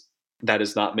is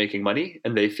not making money,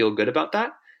 and they feel good about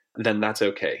that, then that's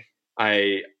okay.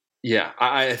 I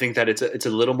think that it's a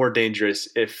little more dangerous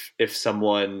if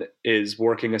someone is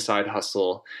working a side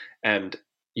hustle and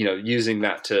using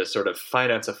that to sort of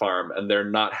finance a farm, and they're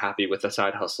not happy with the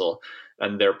side hustle,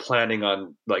 and they're planning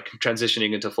on like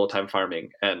transitioning into full-time farming,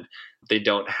 and they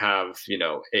don't have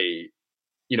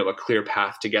a clear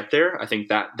path to get there. I think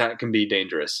that can be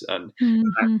dangerous, and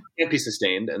that can't be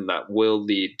sustained, and that will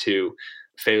lead to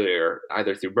failure,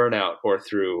 either through burnout or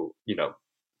through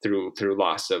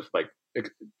loss of like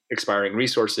expiring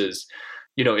resources.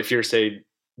 If you're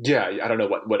I don't know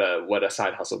what a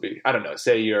side hustle be. I don't know.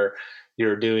 Say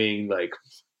you're doing like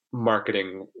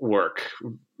marketing work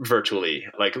virtually,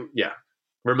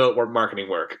 remote work, marketing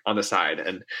work on the side,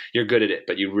 and you're good at it,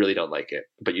 but you really don't like it,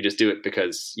 but you just do it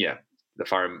because the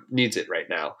farm needs it right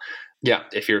now.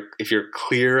 If you're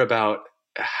clear about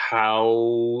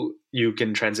how you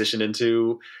can transition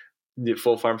into the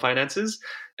full farm finances,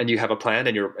 and you have a plan,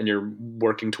 and you're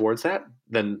working towards that,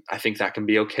 then I think that can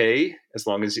be okay, as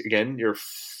long as, again, you're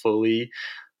fully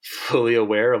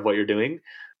aware of what you're doing.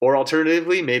 Or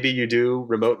alternatively, maybe you do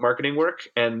remote marketing work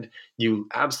and you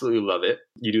absolutely love it.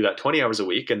 You do that 20 hours a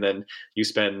week, and then you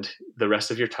spend the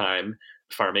rest of your time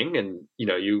farming, and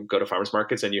you go to farmers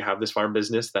markets, and you have this farm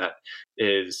business that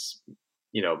is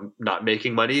not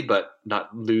making money, but not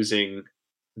losing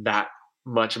that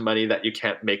much money that you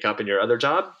can't make up in your other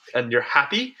job, and you're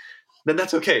happy, then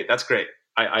that's okay. That's great.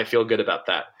 I feel good about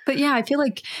that. But yeah, I feel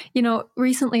like,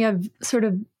 recently I've sort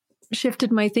of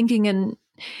shifted my thinking, and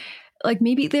like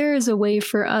maybe there is a way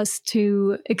for us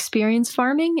to experience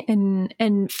farming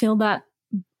and fill that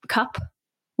cup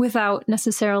without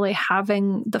necessarily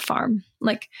having the farm,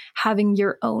 like having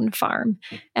your own farm.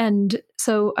 And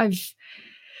so I've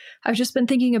just been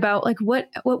thinking about like what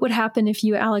would happen if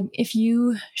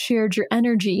you shared your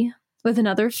energy with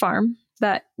another farm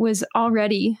that was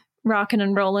already rocking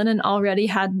and rolling and already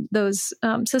had those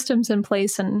systems in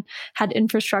place and had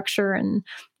infrastructure, and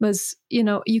was,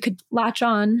 you could latch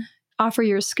on, offer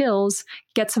your skills,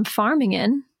 get some farming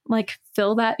in, like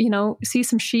fill that, see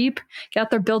some sheep, get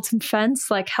out there, build some fence,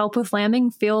 like help with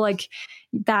lambing, feel like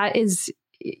that is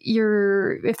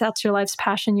if that's your life's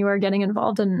passion, you are getting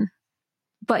involved in,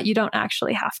 but you don't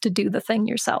actually have to do the thing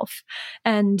yourself.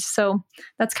 And so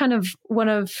that's kind of one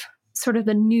of sort of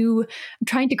the new, I'm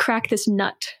trying to crack this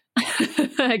nut.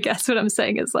 I guess what I'm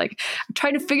saying is like, I'm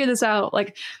trying to figure this out.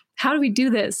 Like, how do we do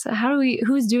this?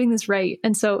 Who's doing this right?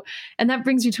 And that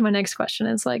brings you to my next question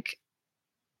is like,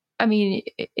 I mean,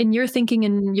 in your thinking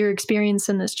and your experience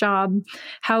in this job,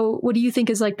 what do you think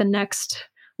is like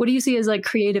what do you see as like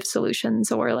creative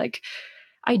solutions or like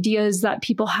ideas that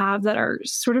people have that are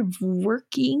sort of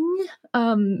working,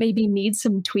 maybe need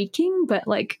some tweaking, but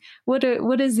like, what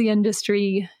is the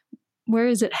industry? Where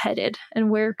is it headed, and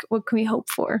what can we hope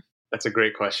for? That's a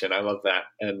great question. I love that.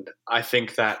 And I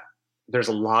think that there's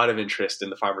a lot of interest in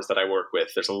the farmers that I work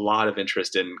with. There's a lot of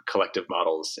interest in collective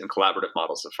models and collaborative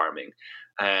models of farming.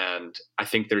 And I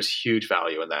think there's huge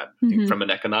value in that. I think from an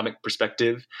economic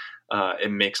perspective,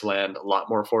 it makes land a lot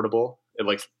more affordable.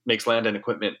 It makes land and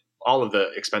equipment all of the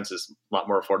expenses a lot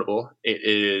more affordable. It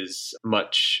is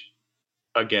much,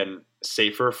 again,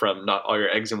 safer from not all your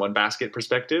eggs in one basket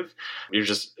perspective. You're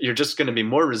just going to be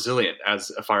more resilient as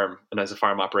a farm and as a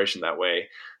farm operation that way.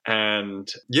 And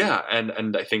yeah,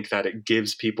 and I think that it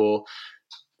gives people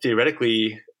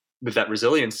theoretically, with that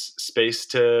resilience, space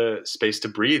to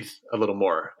breathe a little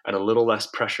more and a little less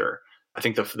pressure. I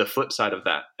think the flip side of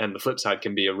that, and the flip side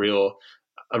can be a real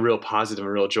positive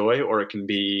and real joy, or it can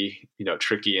be,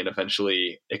 tricky, and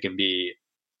eventually it can be,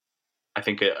 I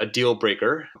think, a deal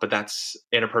breaker. But that's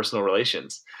interpersonal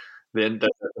relations. Then the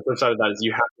flip side of that is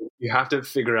you have to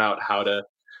figure out how to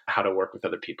work with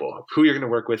other people, who you're going to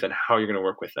work with, and how you're going to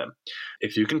work with them.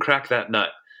 If you can crack that nut,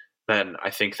 then I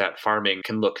think that farming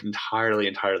can look entirely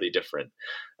different.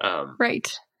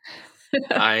 Right.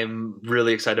 I'm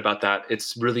really excited about that.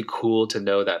 It's really cool to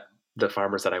know that the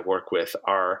farmers that I work with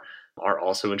are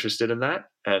also interested in that.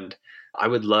 And I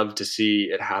would love to see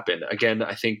it happen. Again,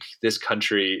 I think this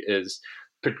country is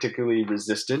particularly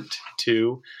resistant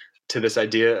to this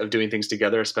idea of doing things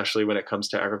together, especially when it comes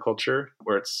to agriculture,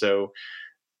 where it's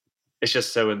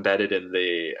just so embedded in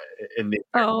the.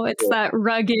 Oh, it's that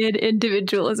rugged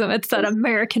individualism. It's that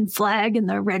American flag and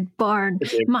the red barn.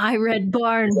 My red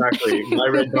barn. Exactly. My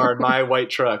red barn, my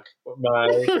white truck,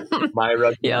 my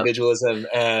rugged individualism,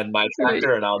 and my tractor,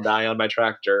 right. And I'll die on my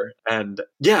tractor. And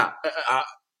yeah,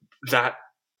 that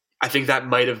I think that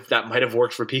might have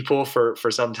worked for people for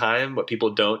some time. What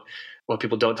people don't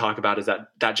talk about is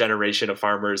that generation of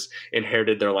farmers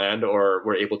inherited their land or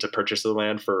were able to purchase the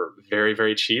land for very,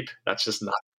 very cheap. That's just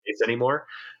not the case anymore.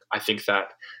 I think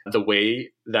that the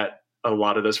way that a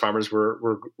lot of those farmers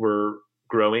were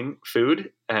growing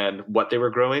food and what they were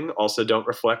growing also don't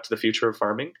reflect the future of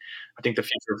farming. I think the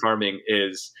future of farming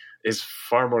is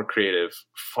far more creative,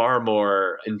 far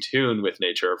more in tune with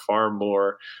nature, far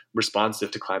more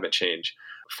responsive to climate change,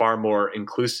 far more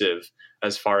inclusive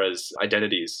as far as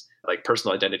identities, like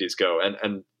personal identities go.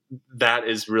 And that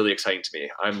is really exciting to me.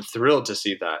 I'm thrilled to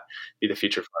see that be the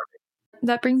future of farming.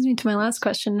 That brings me to my last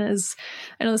question is,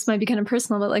 I know this might be kind of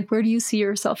personal, but like, where do you see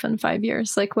yourself in 5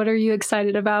 years? Like, what are you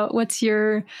excited about? What's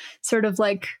your sort of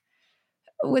like,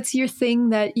 what's your thing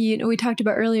that, we talked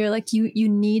about earlier, like you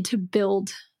need to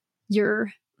build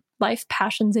your life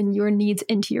passions and your needs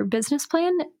into your business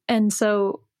plan. And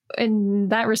so in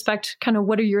that respect, kind of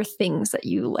what are your things that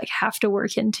you like have to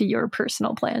work into your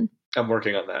personal plan? I'm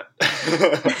working on that.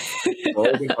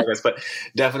 In progress, but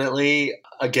definitely,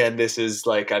 again, this is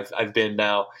like I've been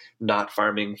now not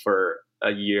farming for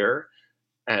a year,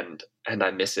 and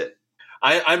I miss it.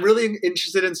 I'm really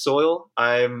interested in soil.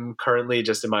 I'm currently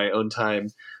just in my own time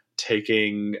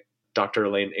taking Dr.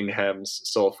 Elaine Ingham's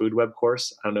Soil Food Web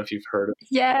course. I don't know if you've heard of it.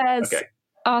 Yes. Okay.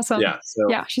 Awesome. Yeah. So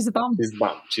yeah, she's a bomb.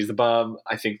 She's the bomb.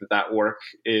 I think that work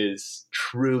is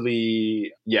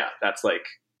truly, that's like,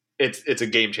 it's a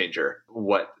game changer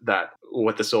what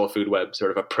the Soil Food Web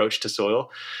sort of approach to soil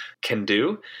can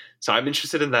do. So I'm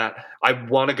interested in that. I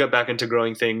want to get back into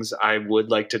growing things. I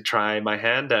would like to try my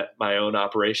hand at my own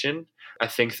operation. I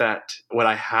think that what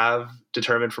I have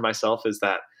determined for myself is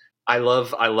that I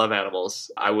love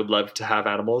animals. I would love to have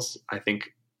animals. I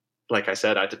think, like I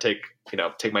said, I had to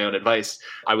take my own advice.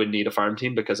 I would need a farm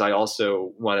team because I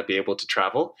also want to be able to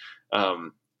travel.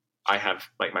 I have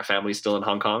my family's still in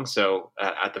Hong Kong. So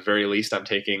at the very least, I'm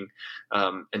taking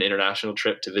an international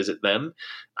trip to visit them,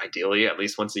 ideally at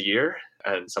least once a year.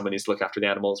 And someone needs to look after the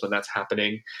animals when that's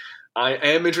happening. I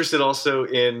am interested also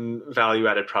in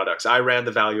value-added products. I ran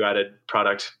the value-added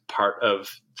product part of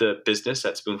the business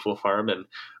at Spoonful Farm, and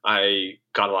I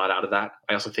got a lot out of that.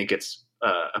 I also think it's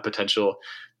a potential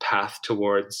path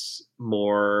towards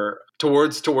more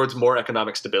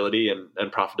economic stability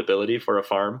and profitability for a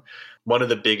farm. One of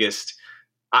the biggest,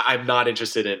 I'm not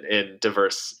interested in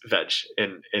diverse veg,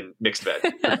 in mixed veg.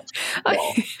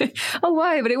 Oh,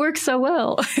 why? But it works so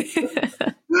well.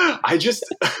 I just...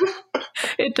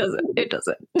 It doesn't.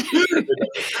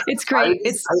 It's great.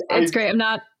 It's great. I'm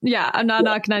not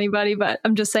knocking anybody, but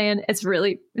I'm just saying it's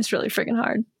really freaking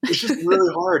hard. It's just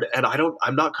really hard. And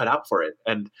I'm not cut out for it.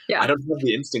 And I don't have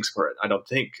the instincts for it, I don't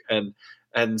think.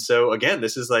 And so again,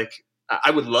 this is like, I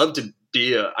would love to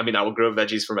be I will grow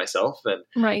veggies for myself. And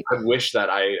right. I wish that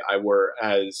I were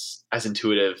as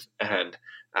intuitive and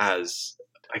as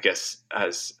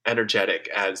energetic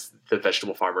as the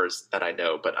vegetable farmers that I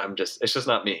know, but it's just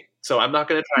not me. So I'm not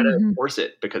going to try to force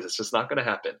it because it's just not going to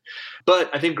happen.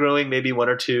 But I think growing maybe one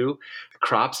or two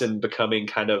crops and becoming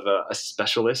kind of a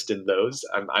specialist in those,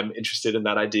 I'm interested in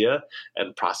that idea,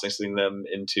 and processing them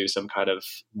into some kind of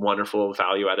wonderful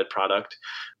value-added product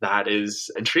that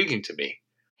is intriguing to me.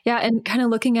 Yeah. And kind of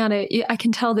looking at it, I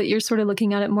can tell that you're sort of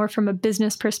looking at it more from a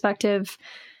business perspective,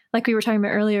 like we were talking about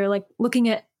earlier, like looking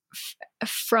at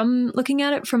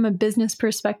it from a business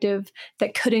perspective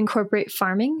that could incorporate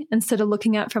farming instead of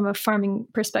looking at it from a farming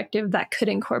perspective that could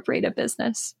incorporate a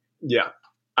business. Yeah.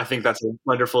 I think that's a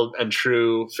wonderful and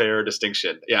true, fair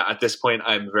distinction. Yeah. At this point,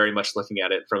 I'm very much looking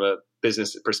at it from a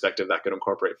business perspective that could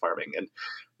incorporate farming. And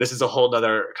this is a whole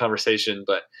nother conversation,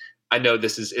 but I know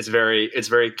it's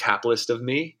very capitalist of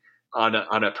me on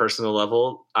a personal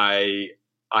level. I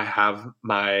have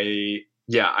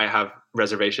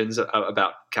reservations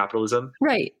about capitalism.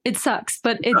 Right. It sucks,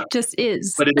 but it just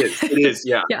is. But it is.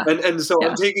 Yeah. Yeah. And so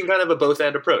I'm taking kind of a both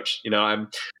and approach.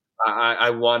 I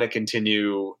want to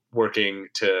continue working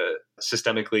to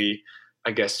systemically,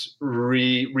 I guess,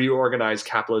 reorganize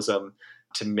capitalism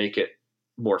to make it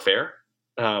more fair.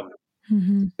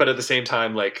 But at the same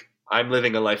time, like, I'm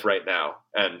living a life right now.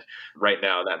 And right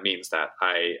now that means that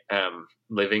I am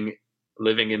living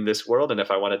in this world. And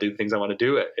if I want to do things I want to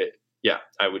do,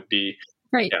 I would be.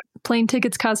 Right. Yeah. Plane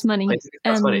tickets cost money.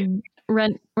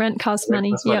 Rent costs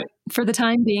money. Yeah. For the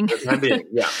time being.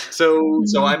 Yeah. So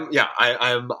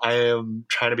I am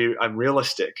trying to be, I'm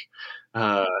realistic,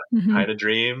 kind of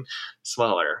dream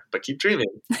smaller, but keep dreaming.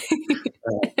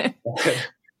 I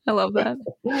love that.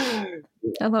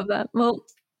 I love that. Well,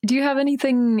 do you have any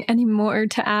more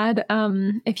to add?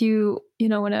 If you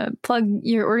want to plug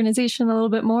your organization a little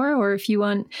bit more, or if you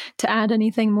want to add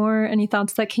anything more, any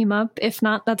thoughts that came up? If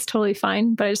not, that's totally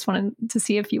fine. But I just wanted to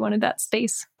see if you wanted that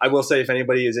space. I will say, if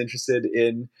anybody is interested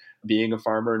in being a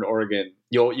farmer in Oregon,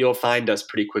 you'll find us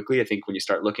pretty quickly, I think, when you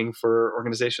start looking for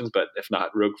organizations. But if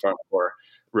not, Rogue Farm Corps,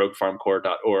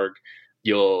 roguefarmcorps.org.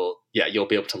 You'll be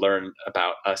able to learn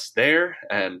about us there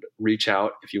and reach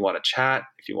out if you want to chat,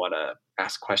 if you want to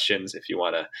ask questions, if you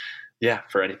want to,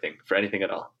 for anything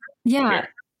at all. Yeah.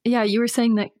 Yeah. You were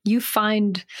saying that you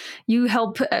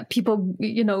help people,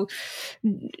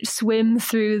 swim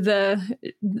through the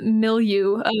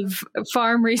milieu of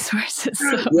farm resources.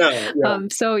 So,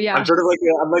 I'm sort of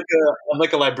I'm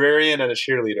like a librarian and a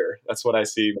cheerleader. That's what I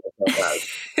see myself as.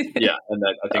 Yeah. And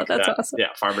then I think that's awesome.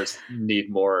 Farmers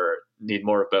need more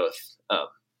of both.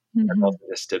 And also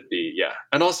just to be,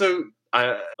 and also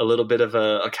a little bit of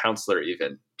a counselor,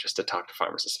 even just to talk to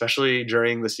farmers, especially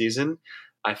during the season.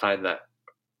 I find that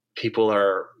people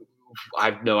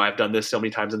I've done this so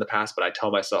many times in the past, but I tell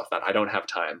myself that I don't have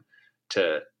time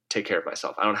to take care of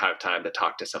myself. I don't have time to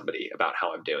talk to somebody about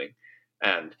how I'm doing.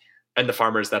 And the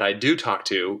farmers that I do talk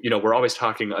to, we're always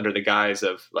talking under the guise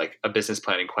of like a business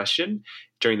planning question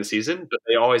during the season, but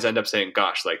they always end up saying,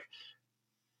 gosh, like,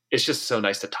 it's just so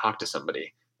nice to talk to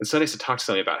somebody. It's so nice to talk to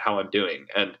somebody about how I'm doing.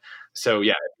 And so, if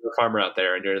you're a farmer out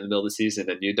there and you're in the middle of the season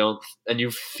and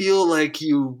you feel like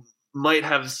you might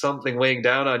have something weighing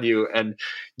down on you and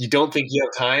you don't think you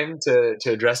have time to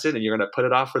address it and you're going to put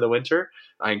it off for the winter,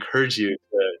 I encourage you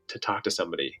to talk to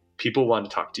somebody. People want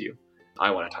to talk to you.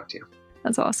 I want to talk to you.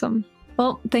 That's awesome.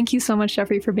 Well, thank you so much,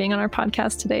 Jeffrey, for being on our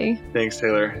podcast today. Thanks,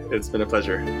 Taylor. It's been a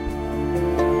pleasure.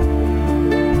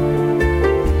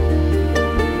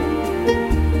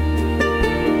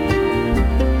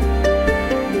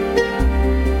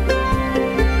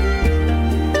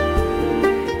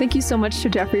 Thank you so much to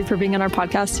Jeffrey for being on our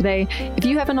podcast today. If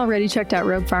you haven't already checked out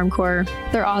Rogue Farm Corps,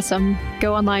 they're awesome.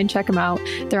 Go online, check them out.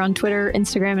 They're on Twitter,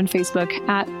 Instagram, and Facebook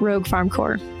at Rogue Farm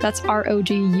Corps. That's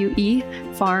ROGUE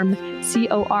Farm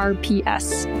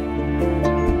CORPS.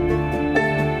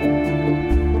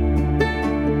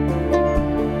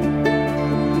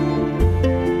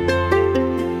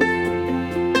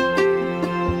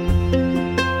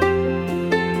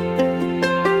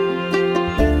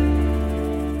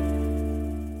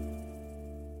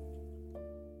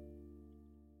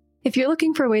 If you're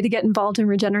looking for a way to get involved in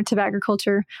regenerative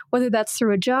agriculture, whether that's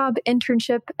through a job,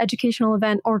 internship, educational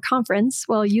event, or conference,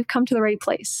 well, you've come to the right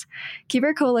place.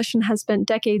 Quivira Coalition has spent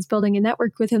decades building a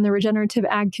network within the regenerative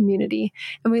ag community,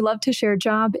 and we love to share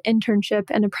job, internship,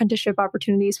 and apprenticeship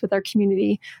opportunities with our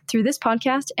community through this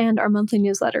podcast and our monthly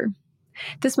newsletter.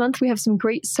 This month, we have some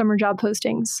great summer job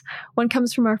postings. One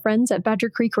comes from our friends at Badger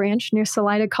Creek Ranch near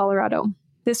Salida, Colorado.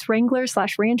 This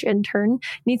wrangler/ranch intern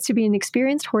needs to be an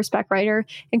experienced horseback rider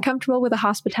and comfortable with a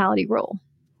hospitality role.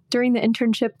 During the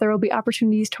internship, there will be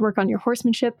opportunities to work on your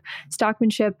horsemanship,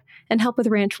 stockmanship, and help with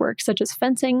ranch work, such as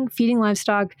fencing, feeding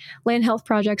livestock, land health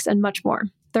projects, and much more.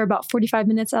 They're about 45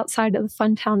 minutes outside of the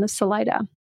fun town of Salida.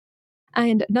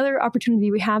 And another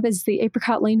opportunity we have is the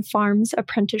Apricot Lane Farms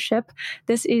apprenticeship.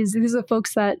 These are the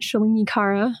folks that Shalini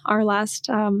Kara, our last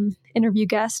interview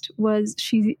guest,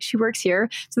 she works here.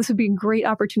 So this would be a great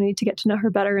opportunity to get to know her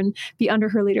better and be under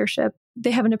her leadership.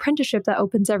 They have an apprenticeship that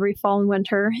opens every fall and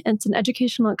winter, and it's an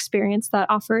educational experience that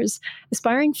offers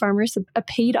aspiring farmers a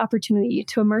paid opportunity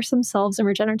to immerse themselves in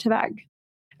regenerative ag.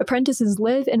 Apprentices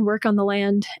live and work on the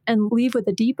land and leave with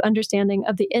a deep understanding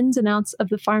of the ins and outs of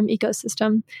the farm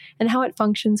ecosystem and how it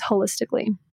functions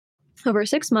holistically. Over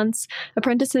 6 months,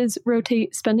 apprentices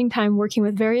rotate spending time working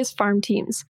with various farm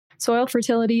teams: soil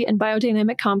fertility and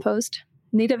biodynamic compost,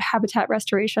 native habitat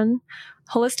restoration,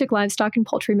 holistic livestock and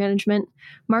poultry management,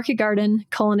 market garden,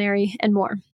 culinary, and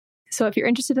more. So if you're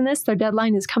interested in this, their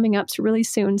deadline is coming up really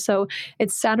soon. So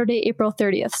it's Saturday, April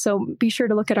 30th. So be sure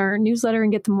to look at our newsletter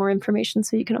and get them more information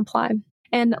so you can apply.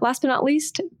 And last but not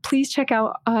least, please check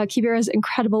out Quivira's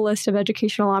incredible list of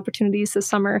educational opportunities this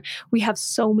summer. We have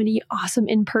so many awesome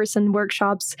in-person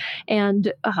workshops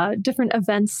and different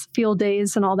events, field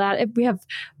days, and all that. We have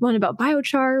one about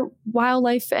biochar,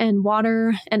 wildlife and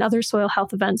water, and other soil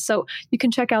health events. So you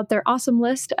can check out their awesome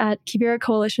list at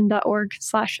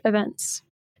quiviracoalition.org/events.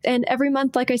 And every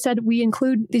month, like I said, we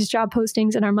include these job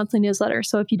postings in our monthly newsletter.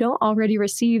 So if you don't already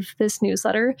receive this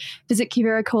newsletter, visit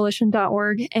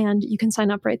quiviracoalition.org and you can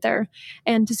sign up right there.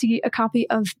 And to see a copy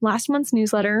of last month's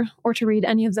newsletter or to read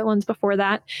any of the ones before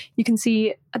that, you can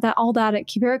see all that at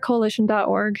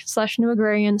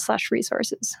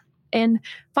quiviracoalition.org/newagrarian/resources. And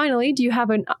finally, do you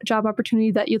have a job opportunity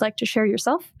that you'd like to share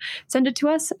yourself? Send it to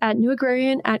us at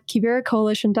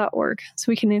newagrarian@quiviracoalition.org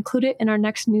so we can include it in our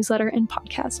next newsletter and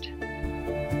podcast.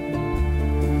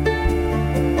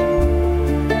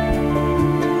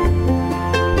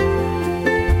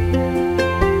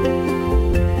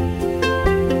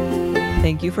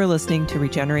 Thank you for listening to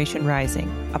Regeneration Rising,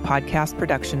 a podcast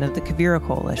production of the Quivira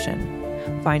Coalition.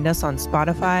 Find us on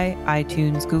Spotify,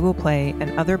 iTunes, Google Play,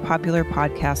 and other popular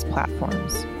podcast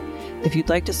platforms. If you'd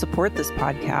like to support this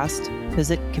podcast,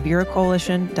 visit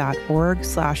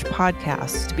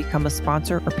quiviracoalition.org/podcasts to become a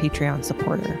sponsor or Patreon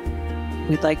supporter.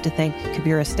 We'd like to thank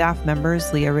Quivira staff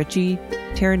members Leah Ritchie,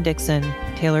 Taryn Dixon,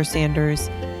 Taylor Sanders,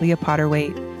 Leah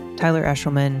Potterwaite, Tyler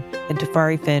Eshelman, and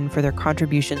Tafari Finn for their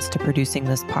contributions to producing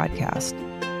this podcast.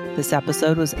 This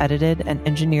episode was edited and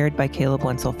engineered by Caleb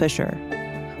Wenzel-Fisher.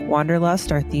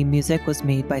 Wanderlust, our theme music, was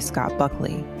made by Scott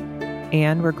Buckley.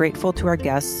 And we're grateful to our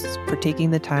guests for taking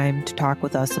the time to talk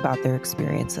with us about their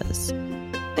experiences.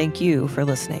 Thank you for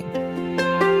listening.